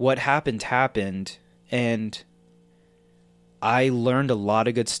what happened, and I learned a lot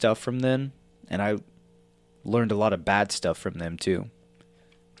of good stuff from them, and I learned a lot of bad stuff from them too.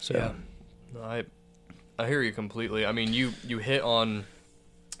 So yeah. No, I hear you completely. I mean, you hit on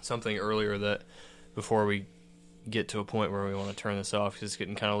something earlier that, before we get to a point where we want to turn this off because it's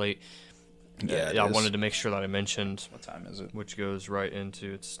getting kind of late. Yeah, I wanted to make sure that I mentioned. What time is it? Which goes right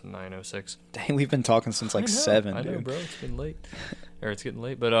into, it's 9:06. Dang, we've been talking since like 7, I know, dude. bro. It's been late, or it's getting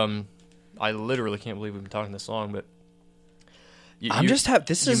late. But I literally can't believe we've been talking this long. But you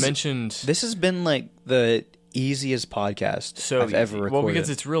mentioned this has been like the easiest podcast I've ever recorded. Well, because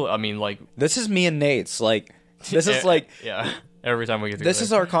it's really, I mean, like, this is me and Nate's. Like, this is like, yeah. Every time we get together, this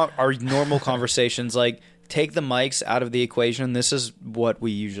is our normal conversations. Like, take the mics out of the equation. This is what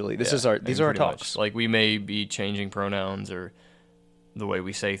we usually. These are our talks. Much. Like, we may be changing pronouns or the way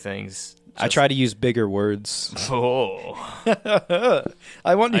we say things. I try to use bigger words. Oh,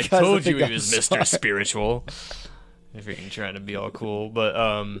 I want you guys. I told you he was Mr. Spiritual. If you're trying to be all cool, but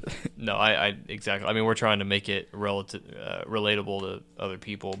no, I exactly. I mean, we're trying to make it relatable to other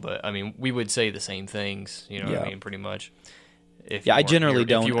people, but I mean, we would say the same things. You know what I mean? Pretty much. I generally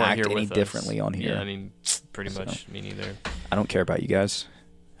don't act any differently on here. Yeah, I mean, pretty much me neither. I don't care about you guys.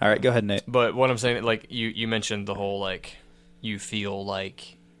 All right, go ahead, Nate. But what I'm saying, like, you mentioned the whole, like, you feel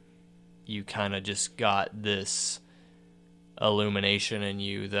like you kind of just got this illumination in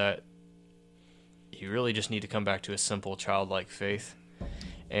you that you really just need to come back to a simple childlike faith.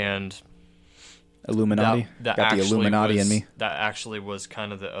 And Illuminati? That got the Illuminati in me. That actually was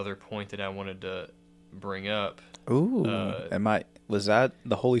kind of the other point that I wanted to bring up. Ooh, was that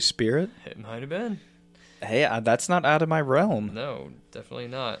the Holy Spirit? It might have been. Hey, that's not out of my realm. No, definitely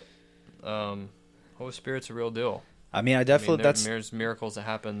not. Holy Spirit's a real deal. I mean, there's miracles that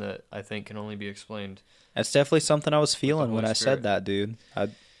happen that I think can only be explained. That's definitely something I was feeling when I said that, dude. I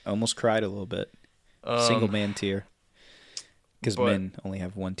almost cried a little bit. Single man tear. Because men only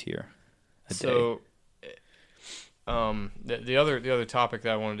have one tear a day. So, the other topic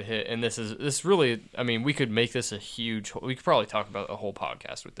that I wanted to hit, and this really, I mean, we could make this we could probably talk about a whole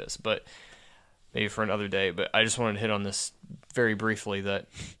podcast with this, but maybe for another day. But I just wanted to hit on this very briefly, that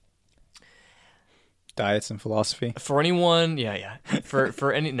diets and philosophy. For anyone,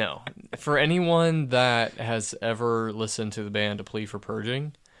 for anyone that has ever listened to the band A Plea for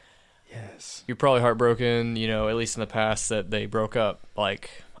Purging, yes, you're probably heartbroken. You know, at least in the past, that they broke up like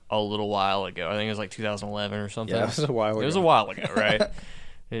a little while ago. I think it was like 2011 or something. Yeah, it was a while ago. It was a while ago, right?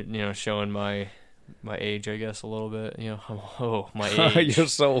 Showing my my age, I guess, a little bit. My age. You're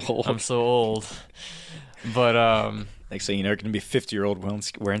so old. I'm so old. But Next thing you know, you're gonna be a 50-year-old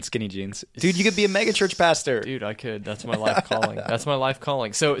wearing skinny jeans. Dude, you could be a megachurch pastor. dude, I could. That's my life calling. That's my life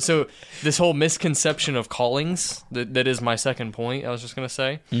calling. So this whole misconception of callings, that is my second point. I was just gonna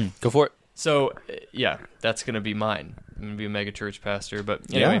say. Go for it. So yeah, that's gonna be mine. I'm gonna be a megachurch pastor. But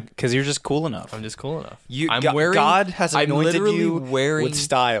anyway, because you're just cool enough. I'm just cool enough. God has I'm anointed literally you wearing with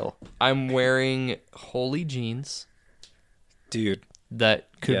style, I'm wearing holy jeans dude. that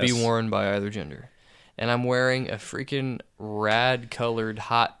could be Yes. worn by either gender. And I'm wearing a freaking rad-colored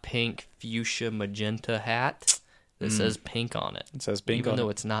hot pink fuchsia magenta hat that says pink on it. It says pink even on though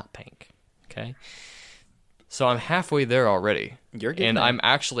it. it's not pink. Okay? So I'm halfway there already. You're getting And there. I'm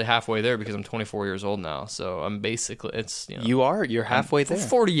actually halfway there because I'm 24 years old now. So I'm basically, You're halfway there.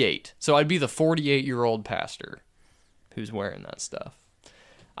 48. So I'd be the 48-year-old pastor who's wearing that stuff.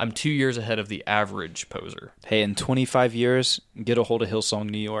 I'm 2 years ahead of the average poser. Hey, in 25 years, get a hold of Hillsong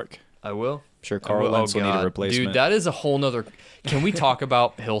New York. I will. Sure, Carl Lentz will need a God. replacement. Dude, that is a whole nother... Can we talk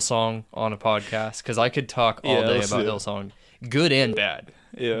about Hillsong on a podcast? Because I could talk all day let's about do it. Hillsong. Good and bad.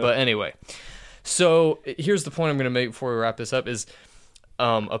 Yeah. But anyway. So here's the point I'm going to make before we wrap this up is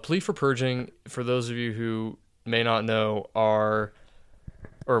a plea for purging, for those of you who may not know, were,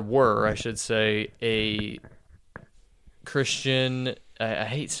 I should say, a Christian... I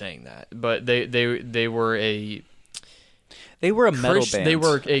hate saying that, but they were a... They were a metal band. They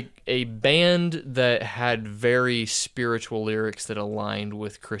were a band that had very spiritual lyrics that aligned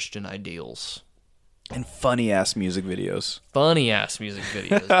with Christian ideals. and funny-ass music videos. Funny-ass music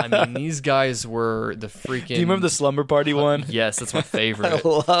videos. I mean, these guys were the freaking... Do you remember the Slumber Party one? Yes, that's my favorite. I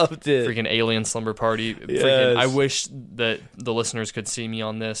loved it. Freaking Alien Slumber Party. Yes. Freaking, I wish that the listeners could see me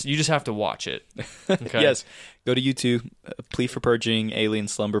on this. You just have to watch it. Okay? Yes. Go to YouTube, Plea for Purging, Alien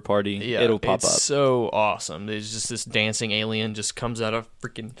Slumber Party. Yeah, It'll pop it's up. so awesome. There's just this dancing alien just comes out of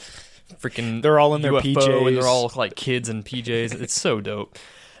freaking They're all in their UFO PJs. and they're all like kids in PJs. It's so dope.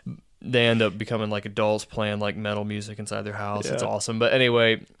 They end up becoming like adults playing like metal music inside their house. Yeah. It's awesome. But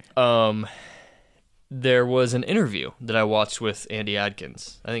anyway, there was an interview that I watched with Andy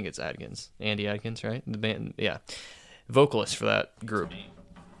Adkins. I think it's Adkins. Andy Adkins, right? The band, yeah. Vocalist for that group.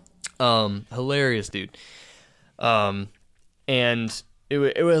 Hilarious dude. And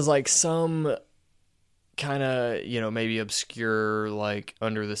it was like some kind of, maybe obscure, like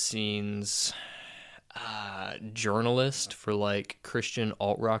under the scenes journalist for like Christian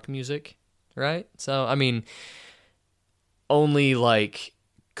alt rock music, right? So, I mean, only like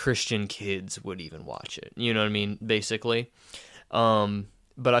Christian kids would even watch it. You know what I mean? Basically. But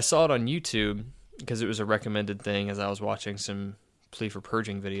I saw it on YouTube because it was a recommended thing as I was watching some Plea for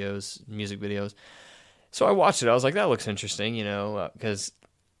Purging videos, music videos. So I watched it. I was like, that looks interesting, because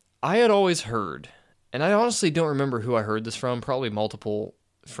I had always heard, and I honestly don't remember who I heard this from, probably multiple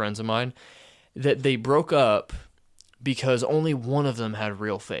friends of mine, that they broke up because only one of them had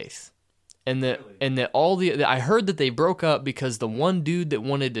real faith. And that I heard that they broke up because the one dude that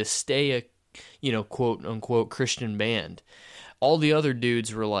wanted to stay a, quote unquote Christian band, all the other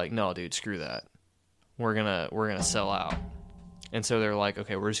dudes were like, no, dude, screw that. We're gonna sell out. And so they're like,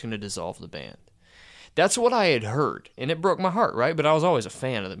 okay, we're just gonna dissolve the band. That's what I had heard, and it broke my heart, right? But I was always a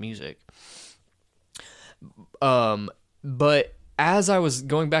fan of the music. But as I was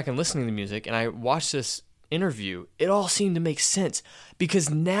going back and listening to the music, and I watched this interview, it all seemed to make sense, because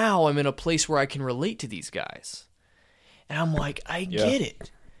now I'm in a place where I can relate to these guys. And I'm like, I get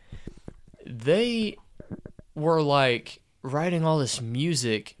it. They were like writing all this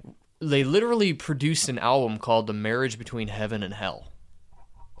music. They literally produced an album called The Marriage Between Heaven and Hell.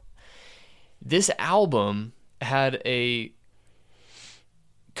 This album had a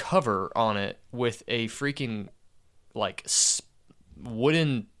cover on it with a freaking like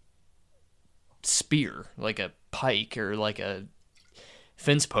wooden spear, like a pike or like a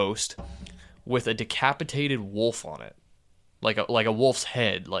fence post with a decapitated wolf on it, like a wolf's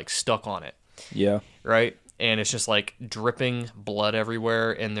head like stuck on it. Yeah. Right? And it's just like dripping blood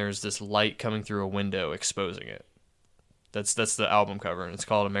everywhere, and there's this light coming through a window exposing it. That's the album cover, and it's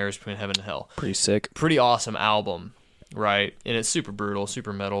called A Marriage Between Heaven and Hell. Pretty sick. Pretty awesome album, right? And it's super brutal,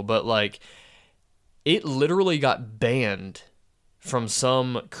 super metal, but like it literally got banned from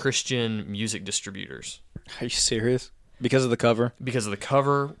some Christian music distributors. Are you serious? Because of the cover? Because of the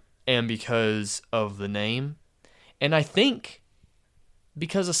cover and because of the name. And I think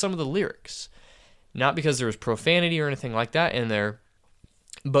because of some of the lyrics. Not because there was profanity or anything like that in there,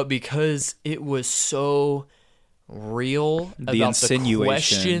 but because it was so real about the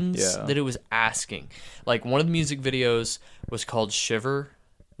questions that it was asking. Like one of the music videos was called Shiver.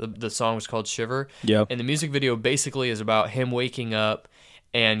 The song was called Shiver. Yeah. And the music video basically is about him waking up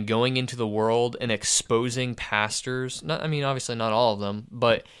and going into the world and exposing pastors. Obviously not all of them,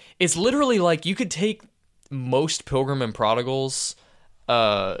 but it's literally like you could take most Pilgrim and Prodigals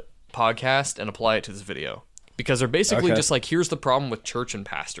podcast and apply it to this video. Because they're basically just like, here's the problem with church and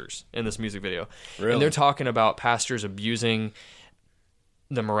pastors in this music video. Really? And they're talking about pastors abusing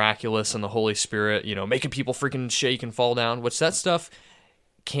the miraculous and the Holy Spirit, making people freaking shake and fall down, which that stuff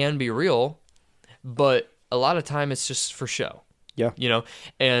can be real, but a lot of time it's just for show. Yeah.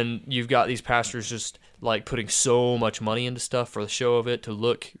 And you've got these pastors just like putting so much money into stuff for the show of it to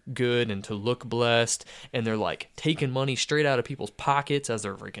look good and to look blessed. And they're like taking money straight out of people's pockets as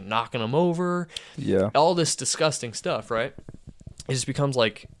they're freaking knocking them over. Yeah. All this disgusting stuff, right? It just becomes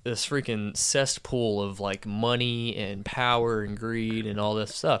like this freaking cesspool of like money and power and greed and all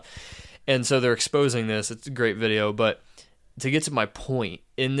this stuff. And so they're exposing this. It's a great video. But to get to my point,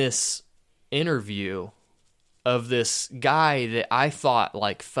 in this interview of this guy that I thought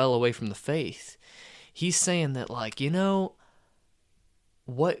like fell away from the faith, he's saying that like,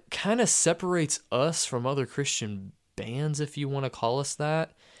 what kind of separates us from other Christian bands, if you want to call us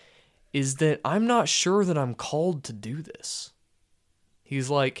that, is that I'm not sure that I'm called to do this. He's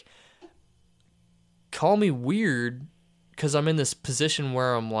like, call me weird because I'm in this position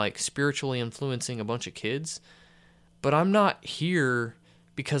where I'm like spiritually influencing a bunch of kids, but I'm not here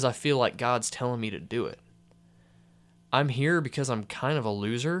because I feel like God's telling me to do it. I'm here because I'm kind of a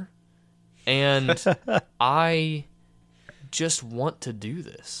loser, and I just want to do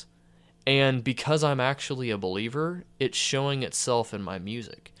this. And because I'm actually a believer, it's showing itself in my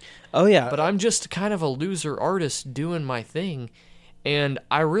music. Oh, yeah. But I'm just kind of a loser artist doing my thing, and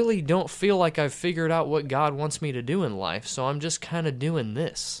I really don't feel like I've figured out what God wants me to do in life, so I'm just kind of doing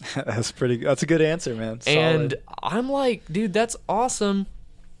this. That's a good answer, man. Solid. And I'm like, dude, that's awesome.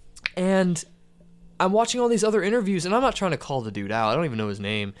 And I'm watching all these other interviews, and I'm not trying to call the dude out. I don't even know his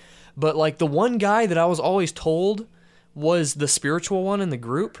name. But like the one guy that I was always told was the spiritual one in the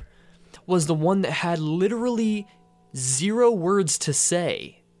group was the one that had literally 0 words to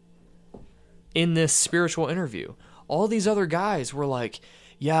say in this spiritual interview. All these other guys were like,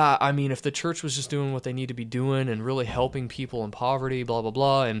 yeah, if the church was just doing what they need to be doing and really helping people in poverty, blah, blah,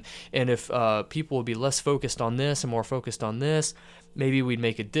 blah, and if people would be less focused on this and more focused on this, maybe we'd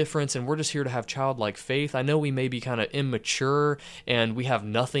make a difference, and we're just here to have childlike faith. I know we may be kind of immature, and we have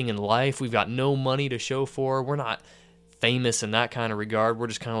nothing in life. We've got no money to show for. We're not famous in that kind of regard. We're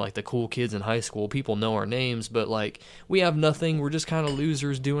just kind of like the cool kids in high school. People know our names, but like we have nothing. We're just kind of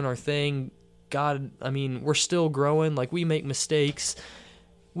losers doing our thing. God, we're still growing. Like we make mistakes.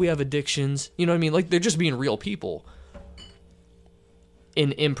 We have addictions. You know what I mean? Like they're just being real people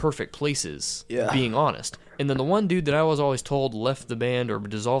in imperfect places, being honest. And then the one dude that I was always told left the band or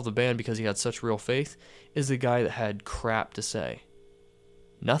dissolved the band because he had such real faith is the guy that had crap to say.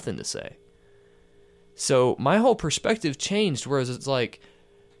 Nothing to say. So my whole perspective changed, whereas it's like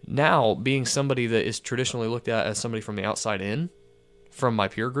now being somebody that is traditionally looked at as somebody from the outside in, from my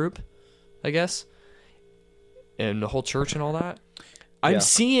peer group, I guess, and the whole church and all that, I'm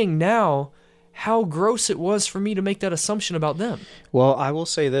seeing now how gross it was for me to make that assumption about them. Well, I will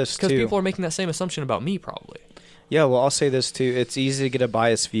say this, too. Because people are making that same assumption about me, probably. Yeah, well, I'll say this, too. It's easy to get a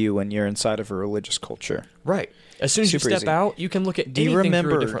biased view when you're inside of a religious culture. Right. As soon as you step out, you can look at anything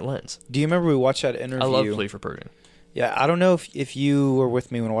through a different lens. Do you remember we watched that interview? I love Plea for Purging. Yeah, I don't know if you were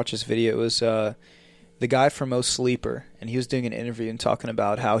with me when I watched this video. It was the guy from O Sleeper, and he was doing an interview and talking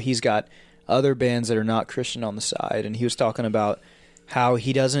about how he's got other bands that are not Christian on the side, and he was talking about how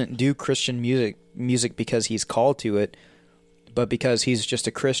he doesn't do Christian music because he's called to it, but because he's just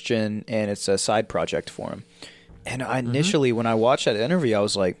a Christian and it's a side project for him. And I initially, when I watched that interview, I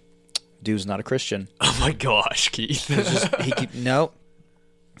was like, dude's not a Christian. Oh my gosh, Keith. Nope,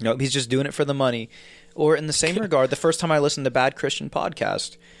 he's just doing it for the money. Or in the same regard, the first time I listened to Bad Christian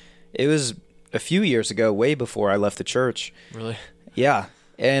Podcast, it was a few years ago, way before I left the church. Really? Yeah.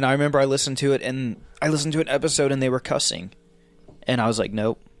 And I remember I listened to it, and I listened to an episode, and they were cussing. And I was like,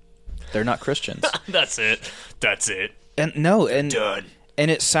 nope, they're not Christians. That's it. And no, and done. And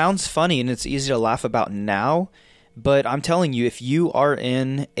it sounds funny, and it's easy to laugh about now, but I'm telling you, if you are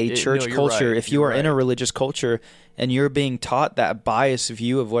in a church culture, right. if you are in a religious culture, and you're being taught that biased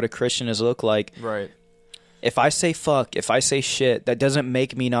view of what a Christian is look like, right? If I say fuck, if I say shit, that doesn't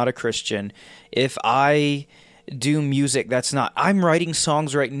make me not a Christian. If I do music that's not, I'm writing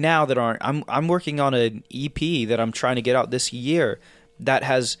songs right now that aren't, I'm working on an EP that I'm trying to get out this year that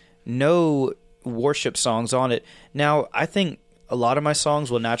has no worship songs on it. Now, I think a lot of my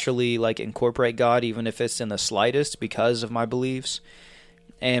songs will naturally like incorporate God, even if it's in the slightest, because of my beliefs.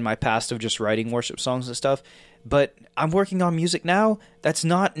 and my past of just writing worship songs and stuff. But I'm working on music now that's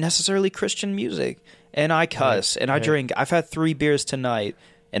not necessarily Christian music. And I cuss, and I drink. I've had 3 beers tonight,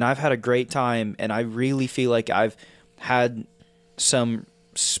 and I've had a great time, and I really feel like I've had some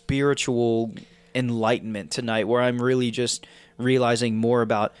spiritual enlightenment tonight where I'm really just realizing more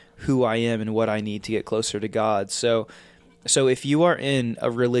about who I am and what I need to get closer to God. So if you are in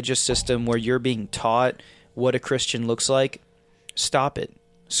a religious system where you're being taught what a Christian looks like, stop it.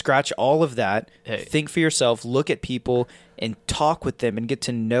 Scratch all of that. Hey. Think for yourself. Look at people and talk with them and get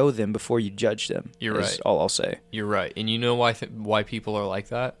to know them before you judge them. You're right. All I'll say. You're right. And you know why people are like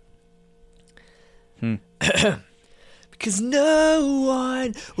that? Because no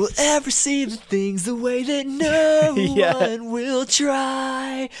one will ever see the things the way that no one will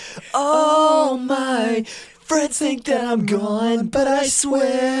try. All my friends think that I'm gone, but I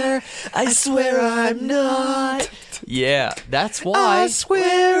swear I'm not. Yeah, that's why. I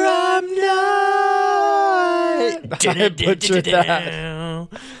swear I'm not. I butchered that.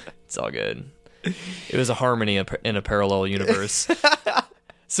 It's all good. It was a harmony in a parallel universe.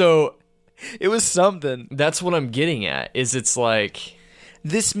 So it was something. That's what I'm getting at. Is it's like,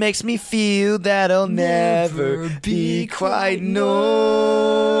 this makes me feel that I'll never be quite normal.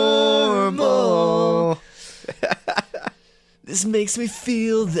 This makes me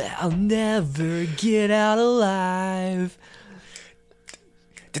feel that I'll never get out alive.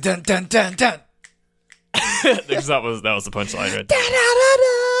 Dun dun dun dun. Because that was the punchline right there.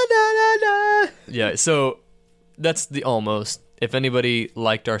 Yeah, so that's the Almost. If anybody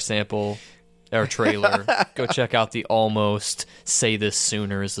liked our sample, our trailer, go check out the Almost. Say This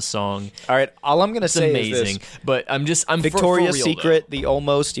Sooner is the song. All right, all I'm gonna say amazing. is this. But I'm Victoria's for real, Secret, though. the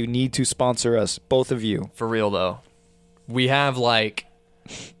Almost. You need to sponsor us, both of you. For real though, we have like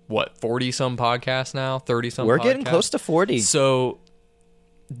what 40 some podcasts now, 30 some. We're getting close to 40. So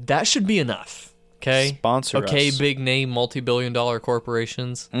that should be enough. Okay, sponsor us. Okay, big name, multi-billion-dollar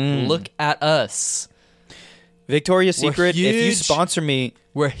corporations. Look at us. Victoria's Secret, if you sponsor me,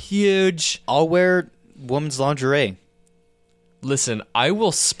 we're huge. I'll wear women's lingerie. Listen, I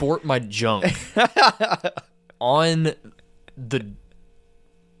will sport my junk on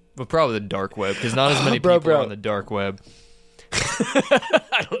probably the dark web, because not as many people are on the dark web.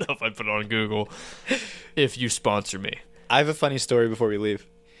 I don't know if I'd put it on Google. If you sponsor me. I have a funny story before we leave.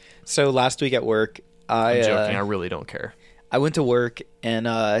 So last week at work, I'm joking. I really don't care. I went to work, and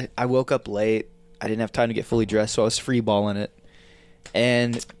I woke up late. I didn't have time to get fully dressed, so I was free-balling it.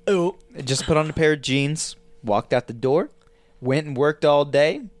 And I just put on a pair of jeans, walked out the door, went and worked all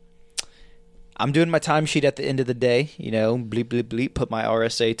day. I'm doing my timesheet at the end of the day, bleep, bleep, bleep, put my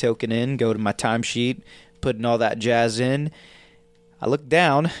RSA token in, go to my timesheet, putting all that jazz in. I look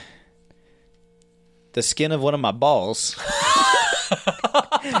down, the skin of one of my balls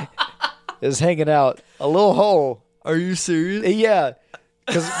is hanging out, a little hole. Are you serious? Yeah,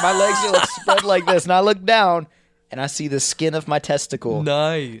 because my legs are like spread like this, and I look down, and I see the skin of my testicle.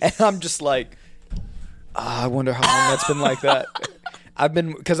 Nice. And I'm just like, I wonder how long that's been like that.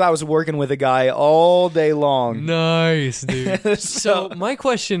 Because I was working with a guy all day long. Nice, dude. So my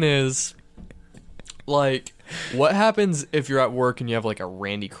question is, like, what happens if you're at work and you have like a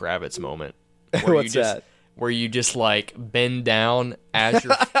Randy Kravitz moment? What's that? Where you just like bend down as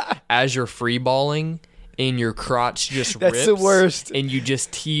you're free balling, and your crotch just rips. That's the worst. And you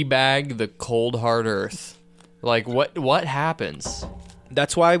just teabag the cold hard earth. Like what happens?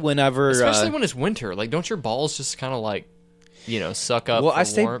 That's why whenever, especially when it's winter, like don't your balls just kind of like, suck up? Well,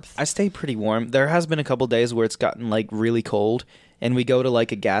 warmth? I stay pretty warm. There has been a couple days where it's gotten like really cold, and we go to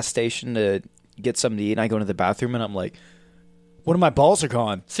like a gas station to get something to eat, and I go into the bathroom, and I'm like, one of my balls are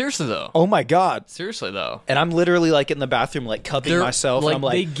gone. Seriously though. Oh my god. Seriously though. And I'm literally like in the bathroom, like cupping myself. Like, and I'm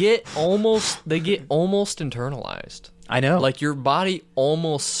like, they get almost internalized. I know. Like your body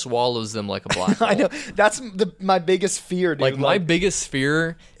almost swallows them like a black hole. I know. That's my biggest fear, dude. Like my biggest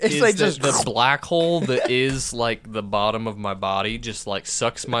fear is like that the black hole that is like the bottom of my body just like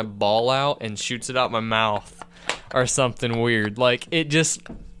sucks my ball out and shoots it out my mouth or something weird. Like it just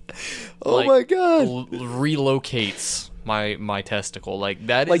oh my god, relocates my testicle. Like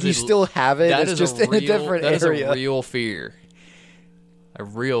that is like you still have it. It's just in a different area. That is a real fear. A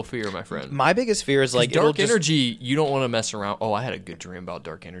real fear, my friend. My biggest fear is like dark energy. You don't want to mess around. Oh, I had a good dream about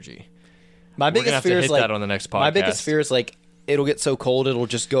dark energy. My biggest fear is like that on the next podcast. My biggest fear is like it'll get so cold it'll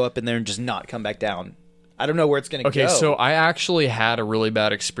just go up in there and just not come back down. I don't know where it's going to go. Okay, so I actually had a really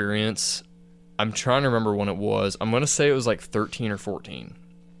bad experience. I'm trying to remember when it was. I'm going to say it was like 13 or 14.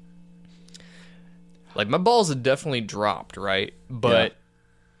 Like my balls had definitely dropped, right? But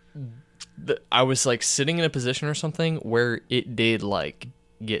I was like sitting in a position or something where it did like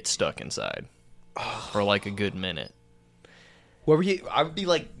get stuck inside for like a good minute. What were you? I would be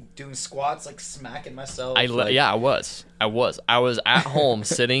like doing squats, like smacking myself. I was at home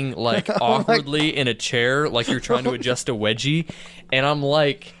sitting like awkwardly in a chair, like you're trying to adjust a wedgie, and I'm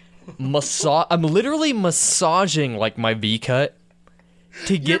like I'm literally massaging like my V cut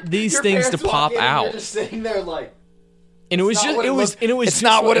to get these things to pop out. You're just sitting there like. And it was It's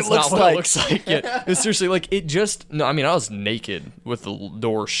not what it looks like. Yeah, it was seriously like it just. No, I mean I was naked with the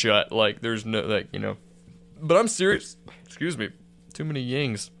door shut. Like there's no like But I'm serious. Excuse me. Too many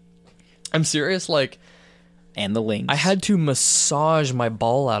yings. I'm serious. Like, and the links. I had to massage my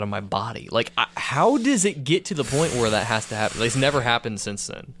ball out of my body. Like, how does it get to the point where that has to happen? Like, it's never happened since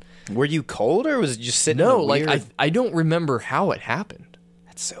then. Were you cold or was it just sitting? No, like I don't remember how it happened.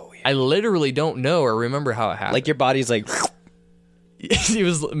 That's so weird. I literally don't know or remember how it happened. Like your body's like. It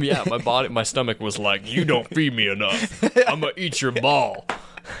was my stomach was like, you don't feed me enough. I'm gonna eat your ball.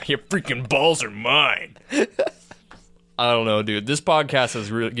 Your freaking balls are mine. I don't know, dude. This podcast is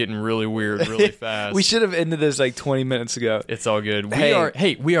getting really weird really fast. We should have ended this like 20 minutes ago. It's all good.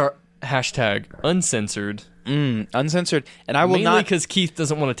 We are hashtag uncensored. Uncensored. And I will mainly not. because Keith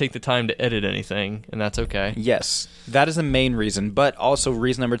doesn't want to take the time to edit anything, and that's okay. Yes, that is the main reason. But also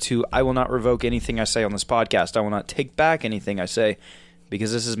reason number 2, I will not revoke anything I say on this podcast. I will not take back anything I say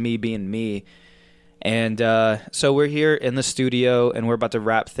because this is me being me. And so we're here in the studio, and we're about to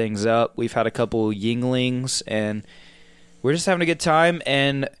wrap things up. We've had a couple Yinglings, and we're just having a good time.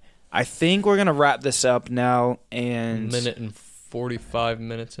 And I think we're going to wrap this up now. And minute and 45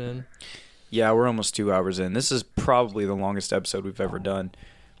 minutes in. Yeah, we're almost 2 hours in. This is probably the longest episode we've ever done.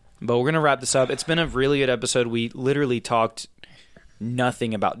 But we're going to wrap this up. It's been a really good episode. We literally talked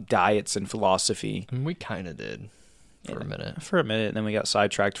nothing about diets and philosophy. And we kind of did for a minute. For a minute, and then we got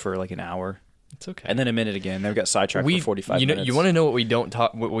sidetracked for like an hour. It's okay. And then a minute again. Then we got sidetracked for 45 minutes. You want to know what we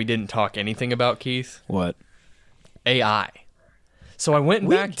didn't talk anything about, Keith? What? AI. So I went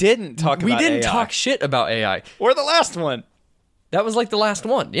back. We didn't talk talk shit about AI. Or the last one. That was like the last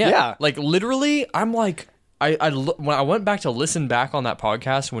one. Yeah. Yeah. Like literally, I'm like, when I went back to listen back on that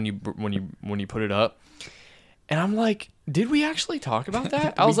podcast when you put it up, and I'm like, did we actually talk about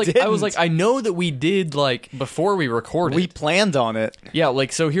that? I was like, I know that we did like before we recorded. We planned on it. Yeah.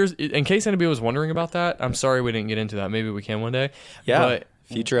 Like, so here's, in case anybody was wondering about that, I'm sorry we didn't get into that. Maybe we can one day. Yeah. But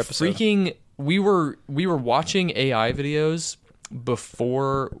future episode. We were watching AI videos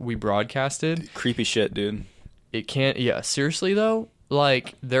before we broadcasted. Creepy shit, dude. It can't. Yeah, seriously though,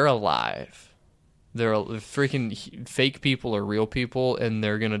 like they're alive. They're freaking fake people or real people, and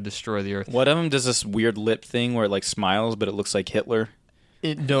they're gonna destroy the earth. One of them does this weird lip thing where it like smiles, but it looks like Hitler.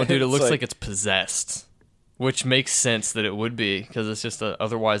 No, dude, it looks like it's possessed, which makes sense that it would be because it's just an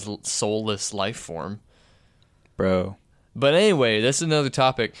otherwise soulless life form, bro. But anyway, that's another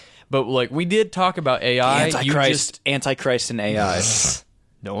topic. But like we did talk about AI. Antichrist and AI.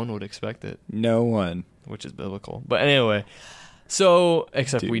 No one would expect it. No one. Which is biblical. But anyway, so,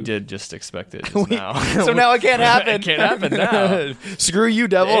 except we did just expect it now. So now it can't happen. It can't happen now. Screw you,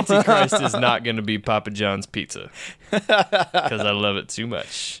 devil. Antichrist is not going to be Papa John's pizza. Because I love it too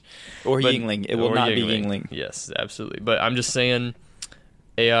much. Or Yingling. It will not be Yingling. Yes, absolutely. But I'm just saying,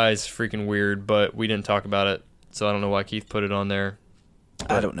 AI is freaking weird, but we didn't talk about it. So I don't know why Keith put it on there.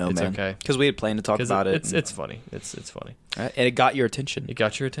 I don't know, it's man. Okay. Because we had planned to talk about it. It's funny. It's funny. And it got your attention. It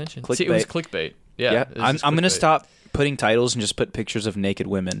got your attention. Clickbait. See, it was clickbait. Yeah. I'm going to stop putting titles and just put pictures of naked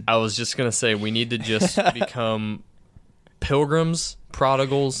women. I was just going to say, we need to just become pilgrims,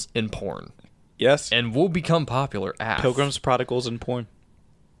 prodigals, in porn. Yes. And we'll become popular after. Pilgrims, prodigals, and porn.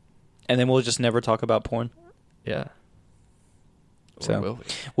 And then we'll just never talk about porn. Yeah. So will we?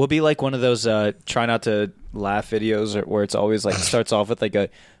 We'll be like one of those try not to laugh videos where it's always like starts off with like a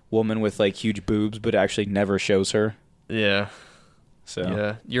woman with like huge boobs but actually never shows her. Yeah. So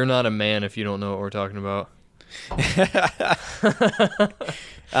yeah, you're not a man if you don't know what we're talking about.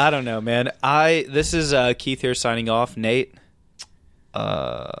 I don't know, man. This is Keith here signing off. Nate,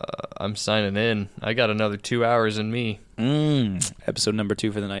 I'm signing in. I got another 2 hours in me. Episode number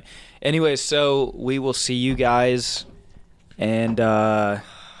 2 for the night. Anyway, so we will see you guys. And have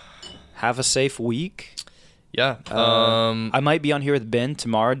a safe week. Yeah. I might be on here with Ben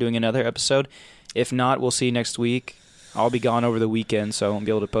tomorrow doing another episode. If not, we'll see you next week. I'll be gone over the weekend, so I won't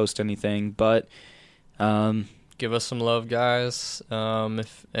be able to post anything. But give us some love, guys.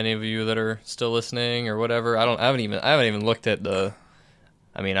 If any of you that are still listening or whatever, I haven't even looked at the.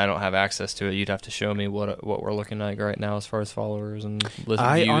 I mean, I don't have access to it. You'd have to show me what we're looking like right now as far as followers and views.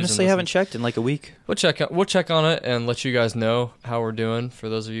 I honestly haven't checked in like a week. We'll check on it and let you guys know how we're doing. For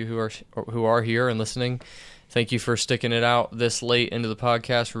those of you who are here and listening, Thank you for sticking it out this late into the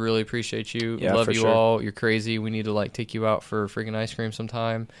podcast. We really appreciate you. Yeah, Love for you sure. all. You're crazy. We need to take you out for freaking ice cream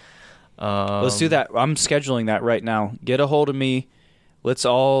sometime. Let's do that. I'm scheduling that right now. Get a hold of me. We're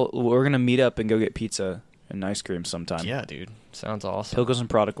going to meet up and go get pizza and ice cream sometime. Yeah, dude. Sounds awesome. Pilgrims and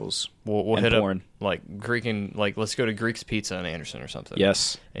Prodigals. We'll and hit porn. up Greek and let's go to Greek's Pizza in Anderson or something.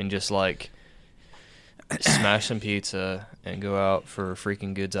 Yes. And just smash some pizza and go out for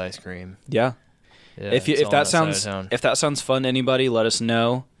freaking Goods ice cream. Yeah. Yeah, if it's on that side of sounds town. if that sounds fun to anybody, let us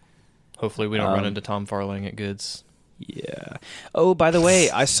know. Hopefully we don't run into Tom Farling at Goods. Yeah. Oh, by the way,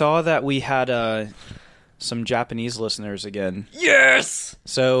 I saw that we had some Japanese listeners again. Yes.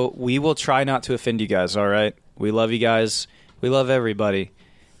 So we will try not to offend you guys, all right? We love you guys. We love everybody.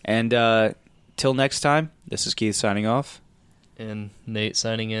 And till next time, this is Keith signing off. And Nate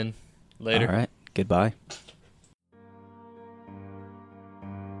signing in. Later. All right. Goodbye.